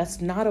normal.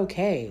 That's not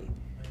okay.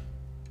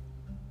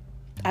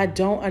 I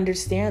don't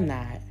understand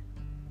that.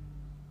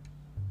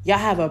 Y'all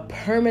have a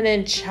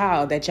permanent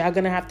child that y'all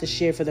gonna have to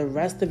share for the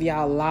rest of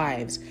y'all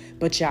lives,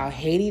 but y'all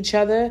hate each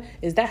other?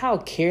 Is that how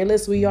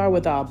careless we are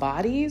with our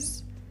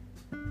bodies?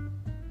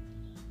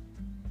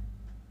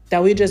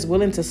 That we're just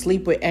willing to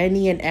sleep with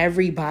any and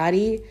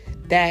everybody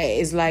that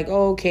is like,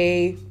 oh,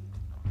 okay,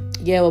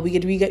 yeah, well, we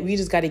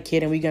just got a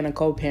kid and we're gonna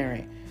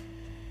co-parent.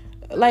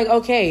 Like,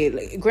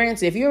 okay,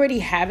 granted, if you already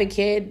have a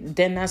kid,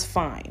 then that's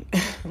fine.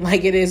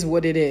 Like, it is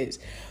what it is.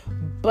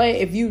 But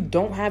if you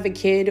don't have a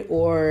kid,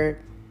 or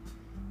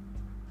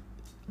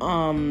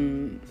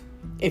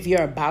if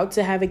you're about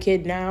to have a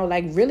kid now,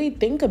 like, really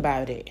think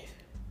about it.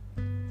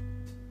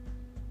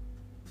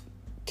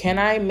 Can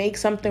I make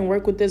something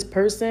work with this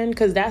person?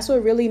 Because that's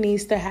what really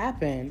needs to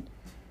happen.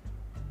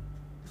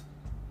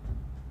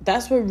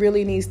 That's what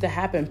really needs to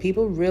happen.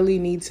 People really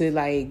need to,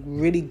 like,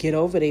 really get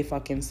over their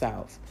fucking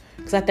self.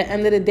 Because at the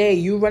end of the day,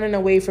 you running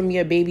away from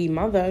your baby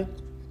mother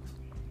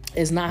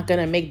is not going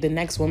to make the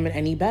next woman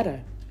any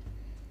better.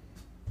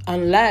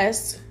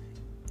 Unless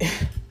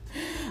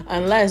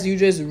you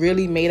just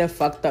really made a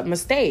fucked up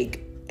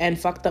mistake. And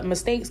fucked up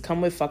mistakes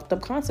come with fucked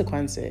up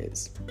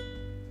consequences.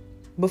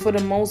 But for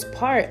the most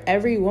part,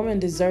 every woman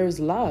deserves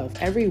love.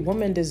 Every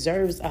woman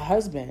deserves a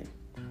husband.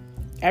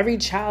 Every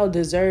child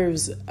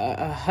deserves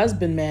a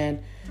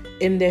husbandman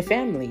in their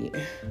family,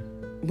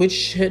 which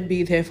should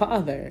be their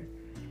father.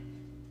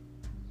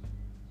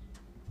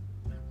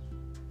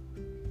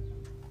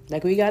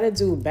 Like, we gotta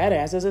do better.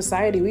 As a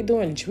society, we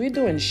doing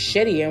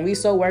shitty, and we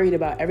so worried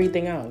about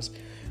everything else.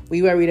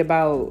 We worried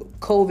about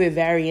COVID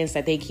variants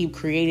that they keep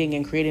creating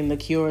the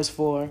cures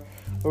for.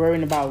 We're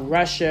worrying about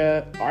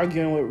Russia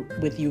arguing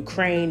with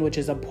Ukraine, which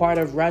is a part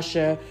of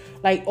Russia.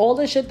 Like, all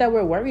the shit that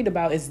we're worried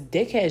about is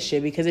dickhead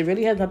shit, because it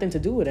really has nothing to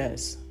do with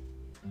us.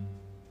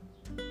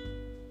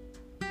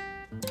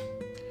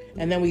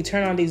 And then we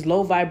turn on these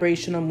low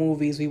vibrational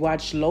movies. We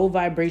watch low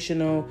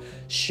vibrational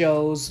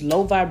shows,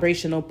 low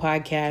vibrational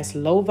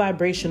podcasts, low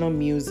vibrational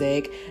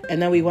music.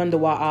 And then we wonder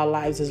why our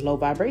lives is low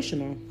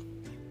vibrational.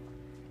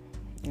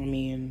 I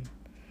mean,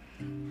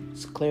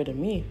 it's clear to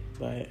me,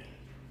 but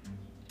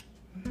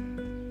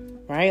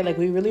right? Like,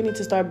 we really need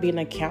to start being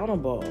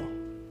accountable.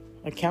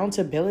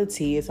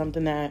 Accountability is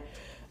something that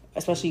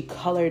especially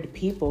colored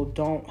people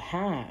don't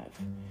have,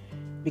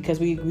 because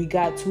we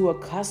got too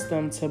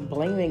accustomed to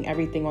blaming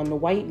everything on the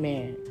white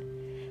man.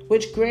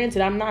 Which,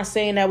 granted, I'm not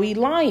saying that we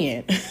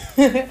lying.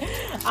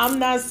 I'm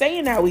not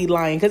saying that we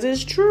lying, because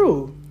it's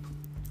true.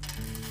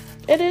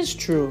 It is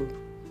true.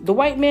 The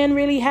white man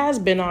really has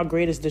been our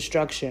greatest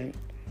destruction.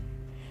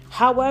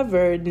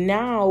 However,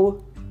 now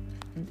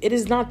it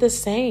is not the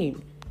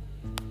same.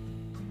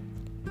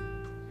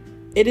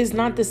 It is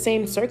not the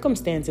same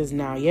circumstances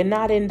now. You're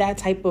not in that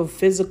type of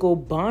physical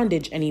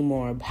bondage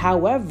anymore.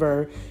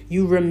 However,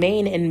 you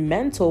remain in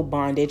mental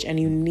bondage and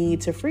you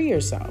need to free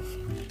yourself.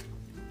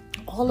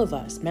 All of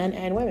us, men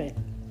and women.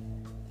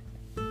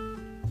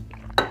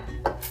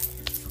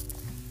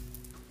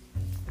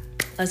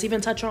 Let's even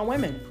touch on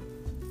women.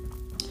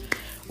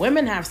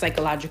 Women have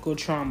psychological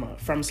trauma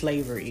from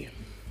slavery.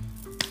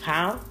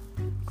 How?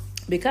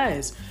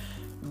 Because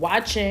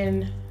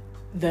watching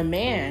the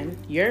man,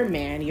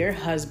 your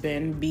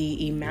husband,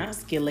 be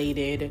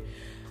emasculated,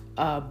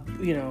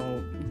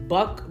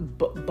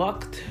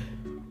 bucked,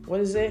 what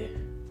is it?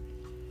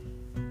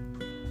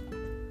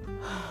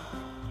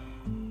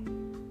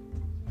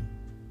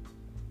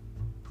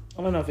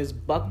 I don't know if it's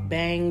buck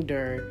banged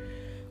or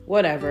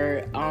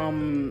whatever.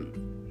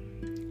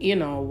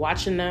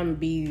 Watching them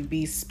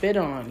be spit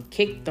on,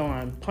 kicked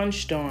on,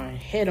 punched on,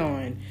 hit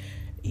on.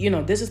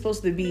 This is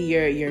supposed to be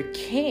your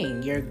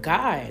king, your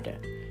God.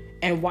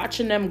 And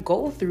watching them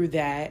go through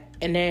that,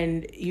 and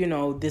then,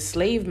 the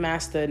slave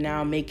master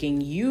now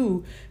making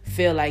you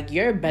feel like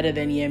you're better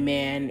than your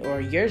man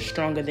or you're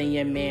stronger than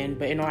your man.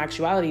 But in all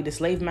actuality, the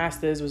slave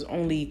masters was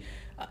only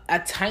a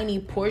tiny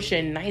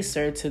portion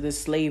nicer to the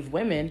slave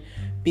women,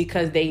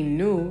 because they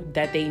knew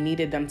that they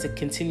needed them to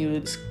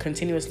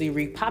continuously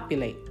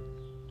repopulate.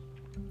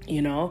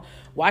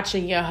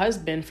 Watching your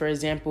husband, for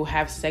example,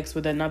 have sex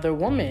with another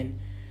woman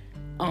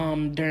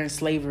during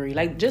slavery,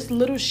 like just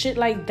little shit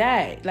like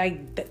that,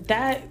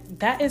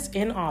 that is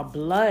in our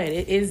blood.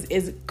 It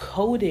is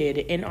coded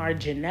in our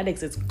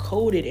genetics. It's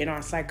coded in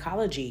our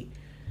psychology.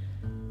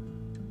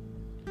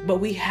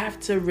 But we have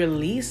to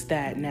release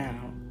that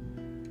now,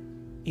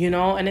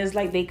 and it's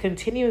like they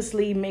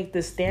continuously make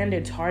the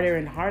standards harder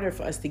and harder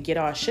for us to get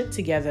our shit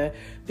together,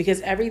 because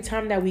every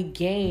time that we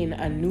gain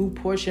a new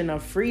portion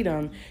of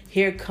freedom,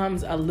 here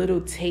comes a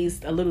little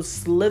taste, a little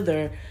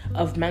slither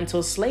of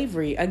mental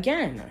slavery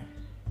again.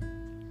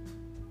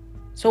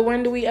 So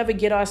when do we ever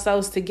get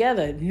ourselves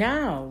together?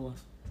 Now.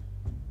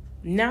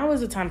 Now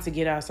is the time to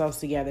get ourselves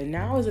together.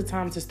 Now is the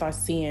time to start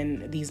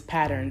seeing these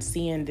patterns,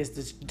 seeing this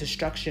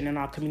destruction in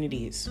our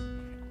communities.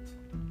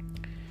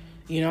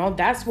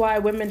 That's why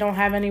women don't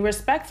have any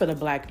respect for the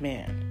black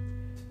man.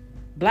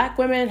 Black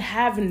women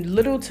have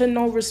little to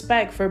no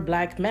respect for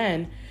black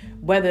men,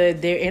 whether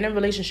they're in a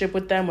relationship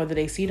with them, whether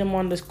they see them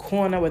on this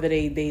corner, whether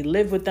they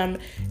live with them.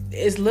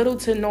 It's little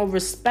to no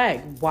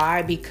respect.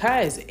 Why?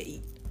 Because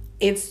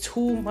it's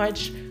too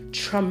much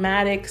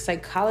traumatic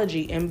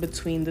psychology in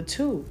between the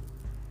two.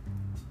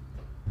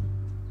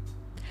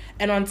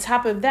 And on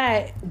top of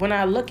that, when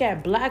I look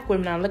at black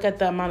women, I look at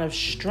the amount of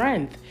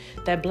strength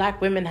that black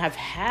women have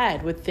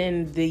had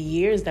within the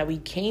years that we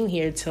came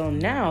here till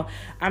now.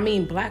 I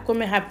mean, black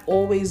women have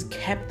always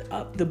kept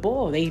up the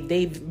ball.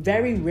 They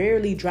very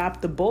rarely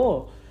drop the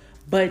ball.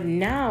 But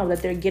now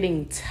that they're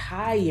getting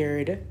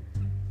tired,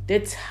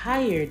 they're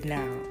tired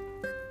now.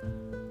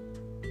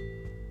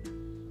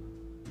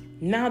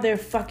 Now they're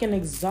fucking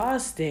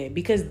exhausted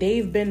because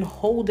they've been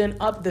holding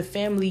up the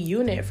family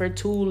unit for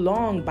too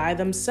long by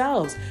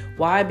themselves.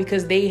 Why?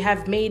 Because they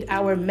have made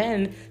our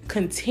men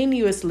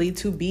continuously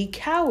to be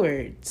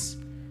cowards.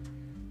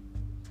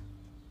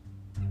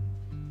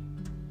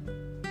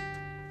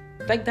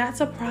 Like, that's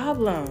a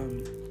problem.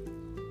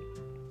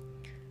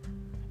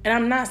 And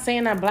I'm not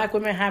saying that black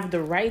women have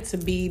the right to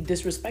be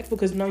disrespectful,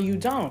 because no, you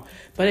don't.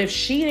 But if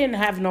she didn't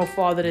have no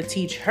father to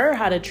teach her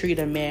how to treat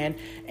a man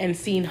and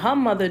seen her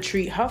mother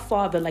treat her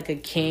father like a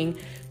king,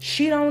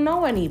 she don't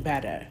know any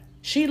better.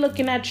 She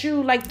looking at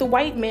you like the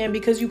white man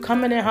because you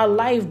coming in her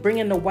life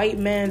bringing the white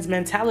man's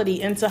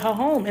mentality into her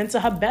home,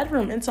 into her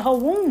bedroom, into her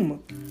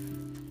womb.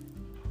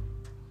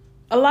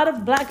 A lot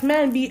of black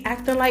men be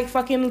acting like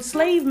fucking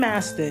slave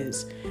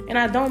masters. And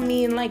I don't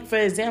mean like, for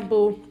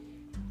example,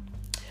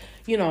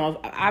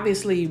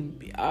 obviously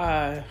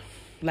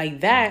like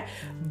that.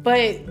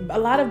 But a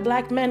lot of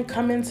black men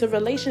come into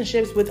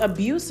relationships with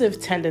abusive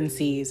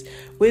tendencies,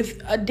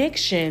 with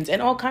addictions,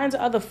 and all kinds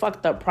of other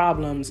fucked up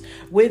problems,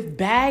 with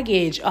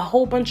baggage, a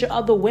whole bunch of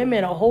other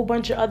women, a whole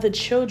bunch of other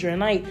children.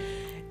 Like,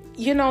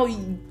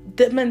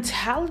 the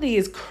mentality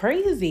is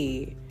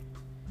crazy.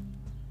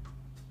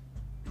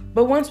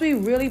 But once we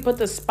really put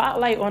the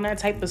spotlight on that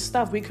type of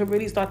stuff, we could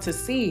really start to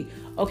see,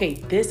 okay,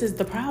 this is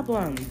the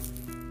problem.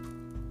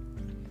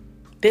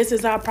 This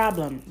is our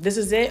problem. This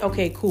is it.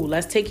 Okay, cool.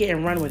 Let's take it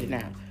and run with it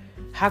now.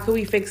 How can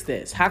we fix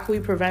this? How can we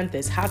prevent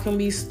this? How can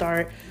we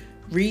start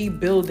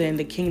rebuilding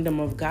the kingdom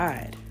of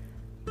God?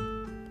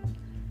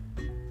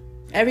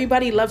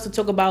 Everybody loves to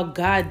talk about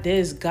God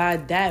this,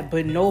 God that,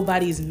 but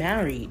nobody's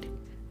married.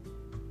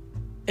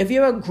 If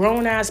you're a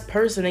grown-ass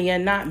person and you're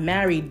not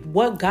married,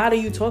 what God are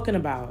you talking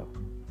about?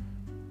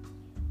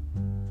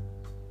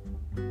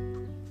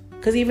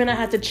 Because even I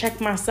had to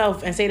check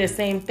myself and say the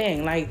same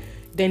thing. Like,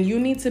 then you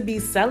need to be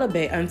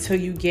celibate until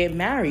you get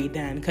married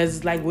then.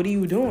 Because, like, what are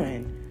you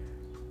doing?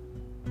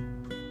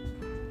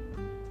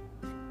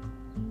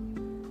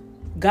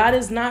 God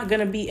is not going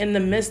to be in the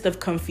midst of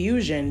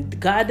confusion.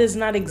 God does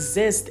not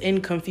exist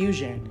in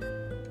confusion.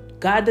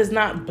 God does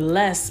not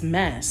bless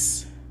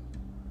mess.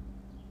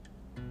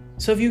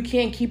 So if you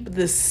can't keep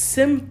the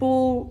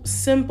simple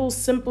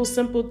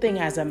thing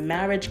as a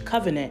marriage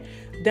covenant,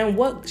 then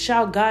what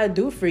shall God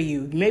do for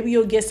you? Maybe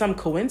you'll get some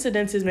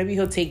coincidences. Maybe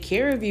he'll take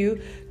care of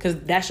you, because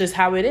that's just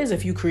how it is.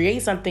 If you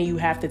create something, you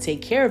have to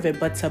take care of it.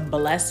 But to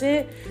bless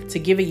it, to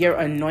give it your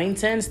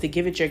anointings, to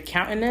give it your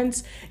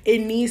countenance, it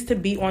needs to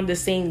be on the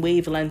same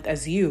wavelength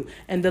as you.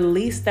 And the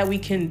least that we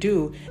can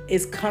do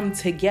is come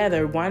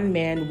together, one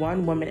man,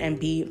 one woman, and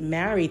be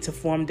married to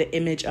form the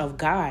image of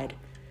God.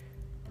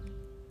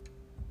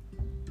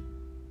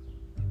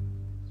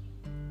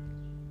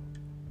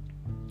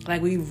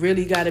 Like, we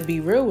really got to be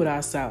real with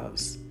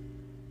ourselves.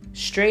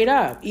 Straight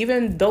up.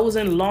 Even those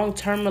in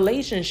long-term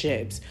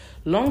relationships.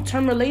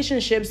 Long-term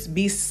relationships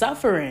be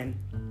suffering.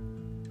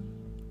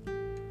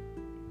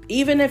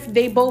 Even if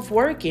they both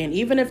working.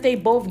 Even if they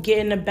both get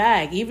in the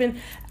bag.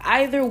 Even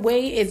either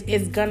way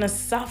is going to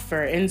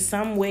suffer in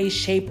some way,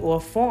 shape,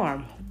 or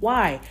form.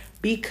 Why?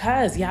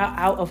 Because y'all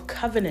out of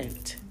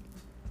covenant.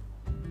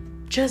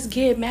 Just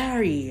get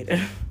married.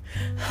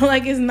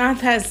 Like, it's not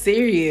that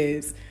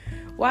serious.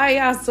 Why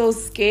are y'all so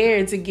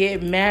scared to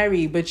get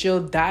married, but you'll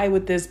die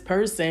with this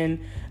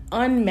person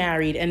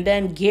unmarried and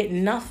then get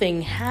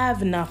nothing,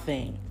 have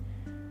nothing?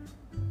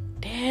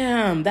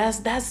 Damn,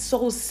 that's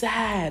so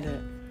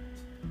sad.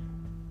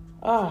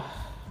 Oh.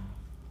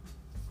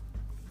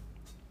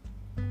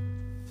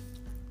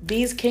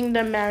 These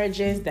kingdom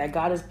marriages that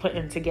God is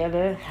putting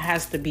together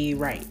has to be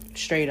right,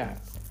 straight up.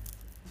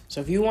 So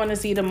if you want to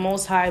see the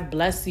Most High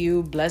bless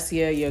you, bless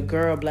your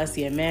girl, bless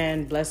your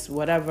man, bless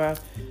whatever,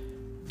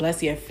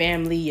 bless your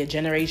family, your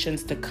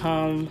generations to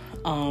come,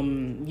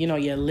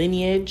 your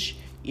lineage,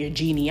 your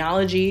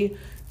genealogy,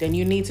 then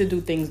you need to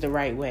do things the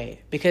right way.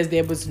 Because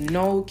there was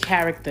no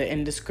character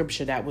in the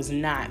scripture that was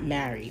not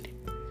married.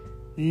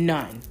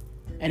 None.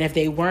 And if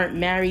they weren't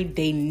married,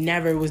 they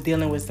never was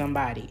dealing with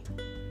somebody.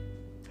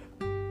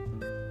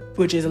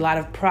 Which is a lot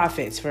of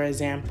prophets, for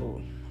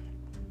example.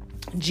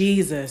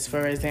 Jesus,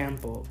 for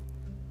example.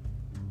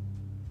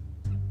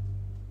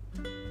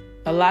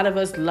 A lot of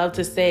us love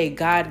to say,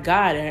 God,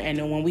 God.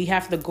 And when we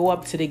have to go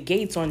up to the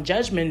gates on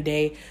Judgment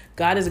Day,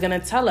 God is going to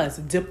tell us,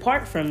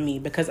 depart from me,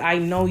 because I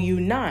know you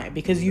not,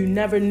 because you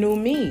never knew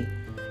me.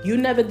 You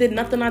never did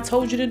nothing I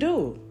told you to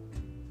do.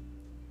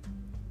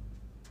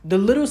 The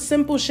little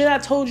simple shit I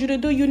told you to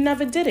do, you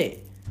never did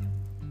it.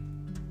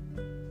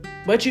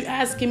 But you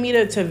asking me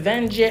to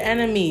avenge your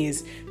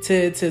enemies,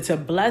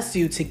 to bless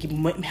you, to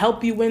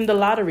help you win the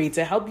lottery,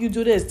 to help you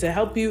do this, to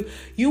help you.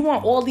 You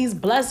want all these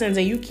blessings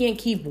and you can't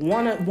keep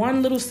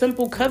one little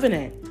simple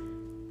covenant.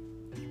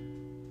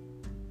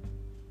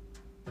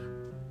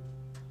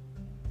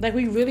 Like,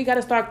 we really got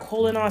to start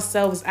calling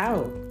ourselves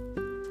out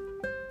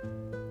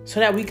so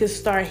that we can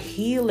start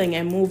healing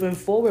and moving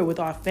forward with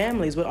our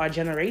families, with our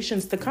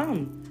generations to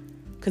come.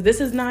 Because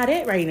this is not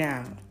it right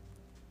now.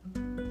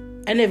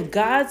 And if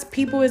God's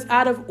people is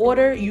out of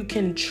order, you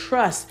can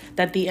trust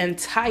that the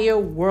entire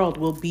world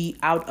will be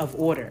out of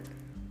order.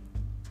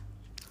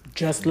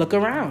 Just look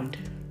around.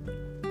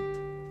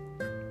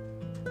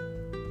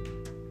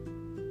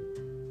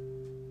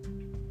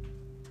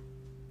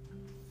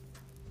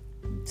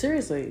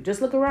 Seriously,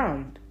 just look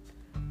around.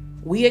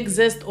 We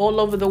exist all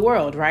over the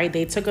world, right?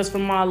 They took us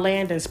from our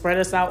land and spread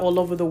us out all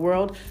over the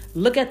world.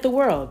 Look at the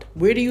world.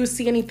 Where do you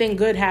see anything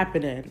good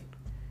happening?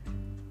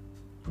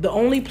 The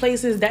only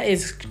places that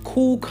is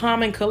cool,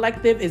 calm, and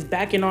collective is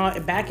back in our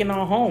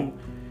home,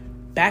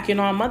 back in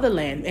our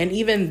motherland. And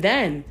even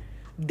then,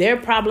 their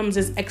problems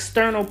is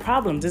external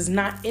problems. It's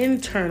not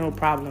internal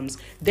problems.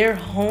 Their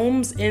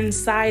homes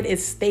inside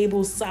is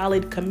stable,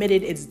 solid,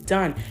 committed. It's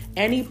done.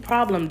 Any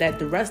problem that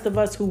the rest of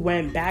us who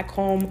went back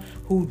home,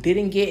 who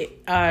didn't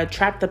get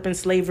trapped up in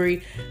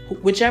slavery,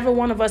 whichever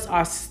one of us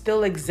are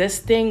still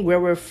existing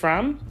where we're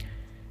from,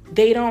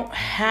 they don't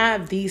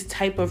have these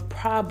type of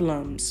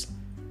problems.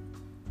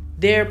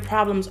 Their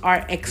problems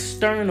are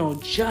external,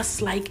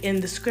 just like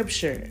in the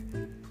scripture.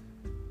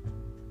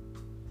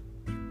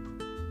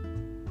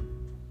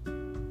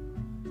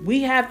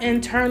 We have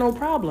internal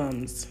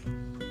problems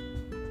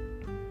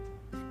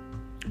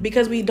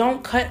because we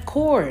don't cut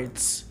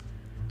cords.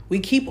 We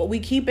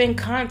keep in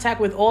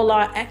contact with all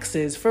our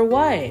exes. For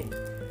what?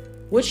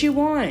 What you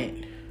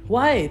want?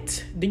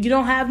 What? You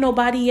don't have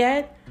nobody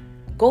yet?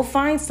 Go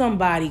find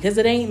somebody, because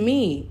it ain't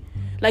me.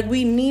 Like,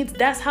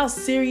 that's how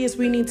serious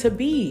we need to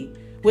be.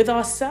 With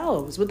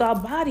ourselves, with our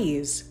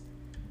bodies.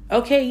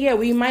 Okay, yeah,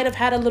 we might have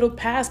had a little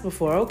past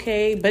before.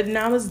 Okay, but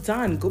now it's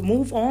done.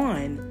 Move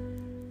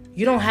on.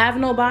 You don't have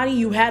nobody?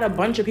 You had a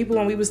bunch of people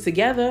when we was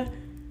together.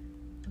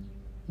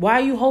 Why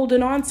are you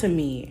holding on to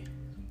me?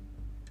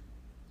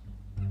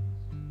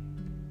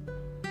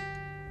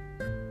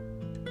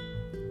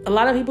 A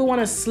lot of people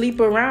want to sleep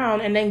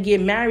around and then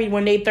get married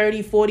when they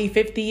 30, 40,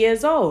 50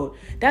 years old.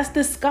 That's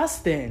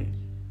disgusting.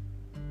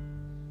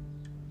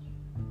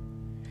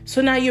 So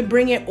now you're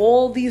bringing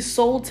all these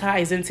soul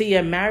ties into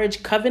your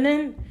marriage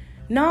covenant?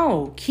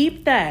 No,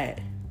 keep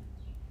that.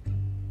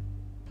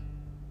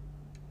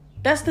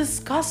 That's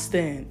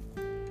disgusting.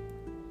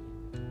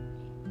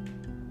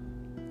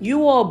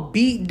 You all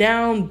beat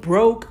down,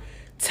 broke,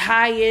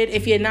 tired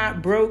if you're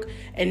not broke,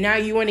 and now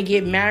you want to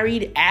get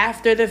married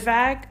after the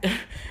fact?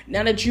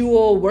 Now that you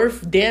all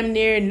worth damn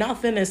near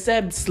nothing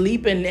except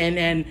sleep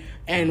and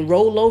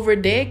roll over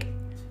dick?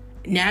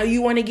 Now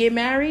you want to get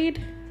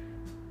married?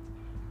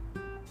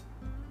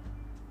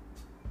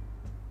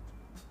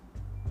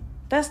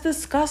 That's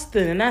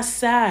disgusting and that's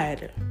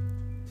sad.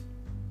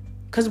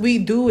 Because we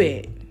do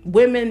it.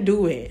 Women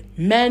do it.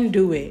 Men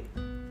do it.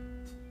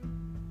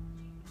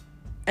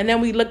 And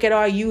then we look at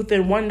our youth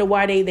and wonder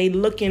why they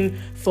looking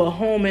for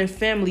home and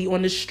family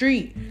on the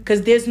street.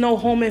 Because there's no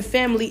home and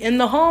family in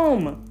the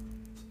home.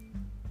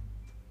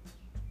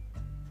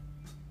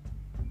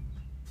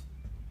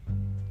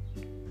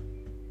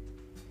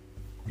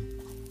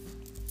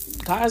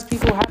 God's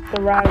people have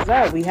to rise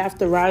up. We have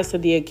to rise to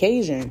the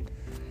occasion.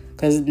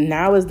 Because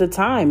now is the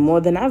time more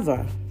than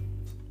ever.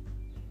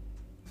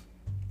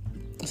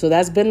 So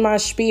that's been my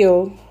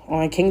spiel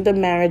on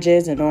kingdom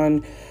marriages and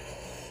on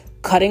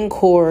cutting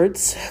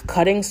cords,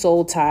 cutting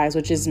soul ties,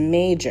 which is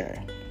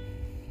major.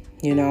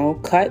 You know,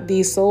 cut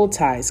these soul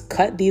ties,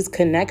 cut these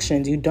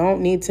connections. You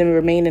don't need to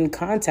remain in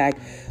contact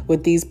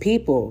with these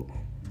people.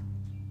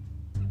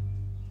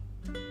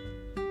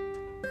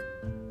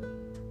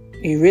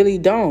 You really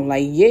don't.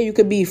 Like, yeah, you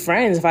could be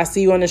friends. If I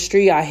see you on the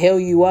street, I hail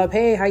you up.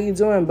 Hey, how you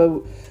doing?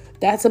 But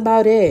that's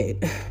about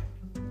it.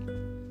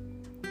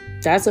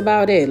 That's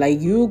about it. Like,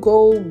 you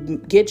go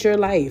get your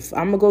life.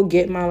 I'm going to go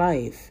get my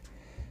life.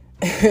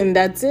 And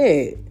that's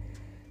it.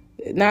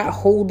 Not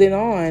holding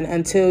on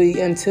until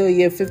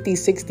you're 50,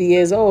 60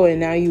 years old and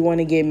now you want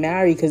to get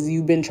married because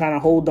you've been trying to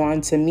hold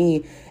on to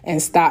me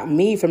and stop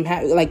me from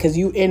having, like, because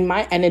you in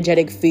my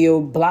energetic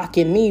field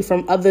blocking me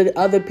from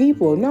other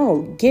people.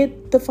 No,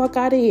 get the fuck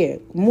out of here.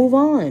 Move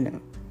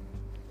on.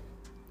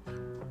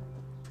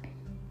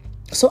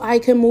 So I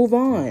can move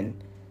on.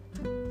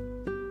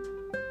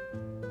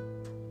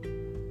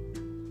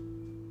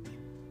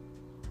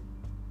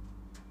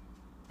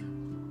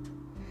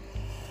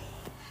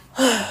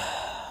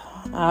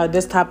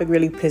 This topic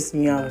really pissed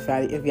me off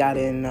if y'all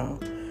didn't know.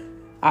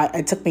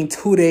 It took me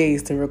 2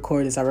 days to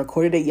record this. I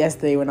recorded it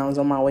yesterday when I was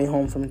on my way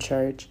home from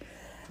church.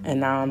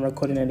 And now I'm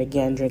recording it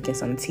again, drinking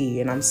some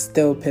tea. And I'm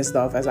still pissed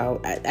off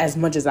as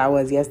much as I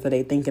was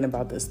yesterday thinking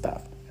about this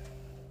stuff.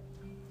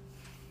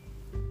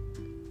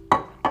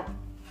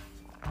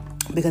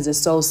 Because it's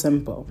so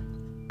simple.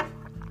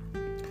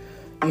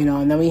 You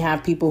know, and then we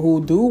have people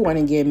who do want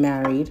to get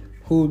married,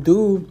 who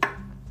do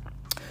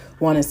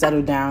want to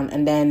settle down,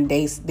 and then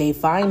they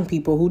find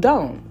people who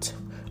don't,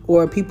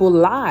 or people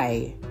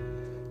lie.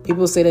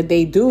 People say that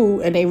they do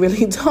and they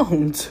really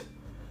don't,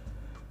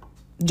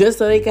 just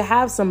so they can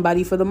have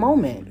somebody for the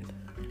moment.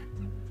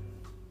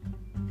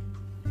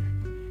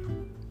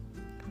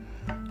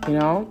 You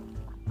know,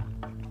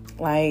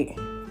 like,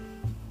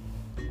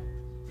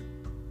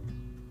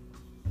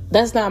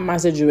 that's not my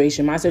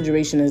situation. My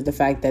situation is the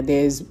fact that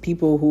there's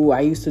people who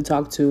I used to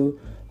talk to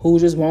who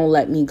just won't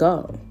let me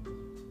go.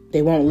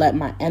 They won't let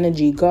my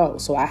energy go.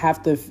 So I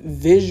have to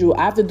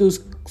do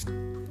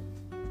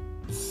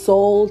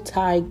soul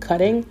tie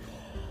cutting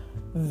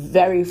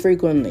very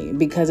frequently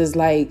because it's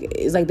like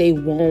they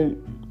won't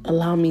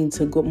allow me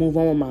to move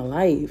on with my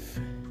life.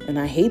 And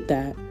I hate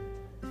that.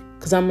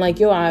 Because I'm like,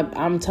 yo,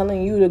 I'm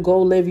telling you to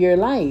go live your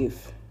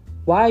life.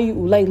 Why are you,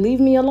 like, leave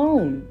me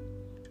alone?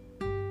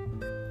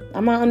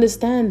 I'm not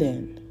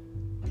understanding.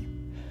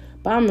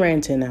 But I'm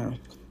ranting now.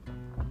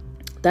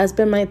 That's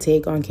been my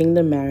take on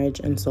kingdom marriage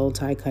and soul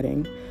tie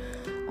cutting.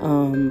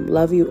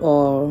 Love you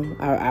all.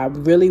 I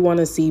really want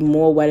to see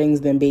more weddings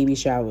than baby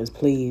showers,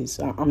 please.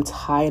 I'm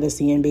tired of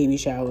seeing baby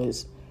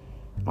showers.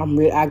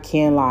 I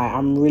can't lie.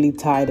 I'm really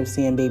tired of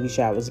seeing baby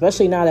showers,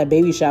 especially now that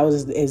baby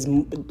showers is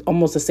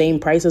almost the same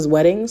price as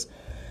weddings.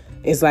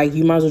 It's like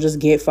you might as well just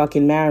get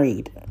fucking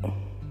married.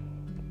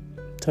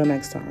 Till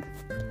next time.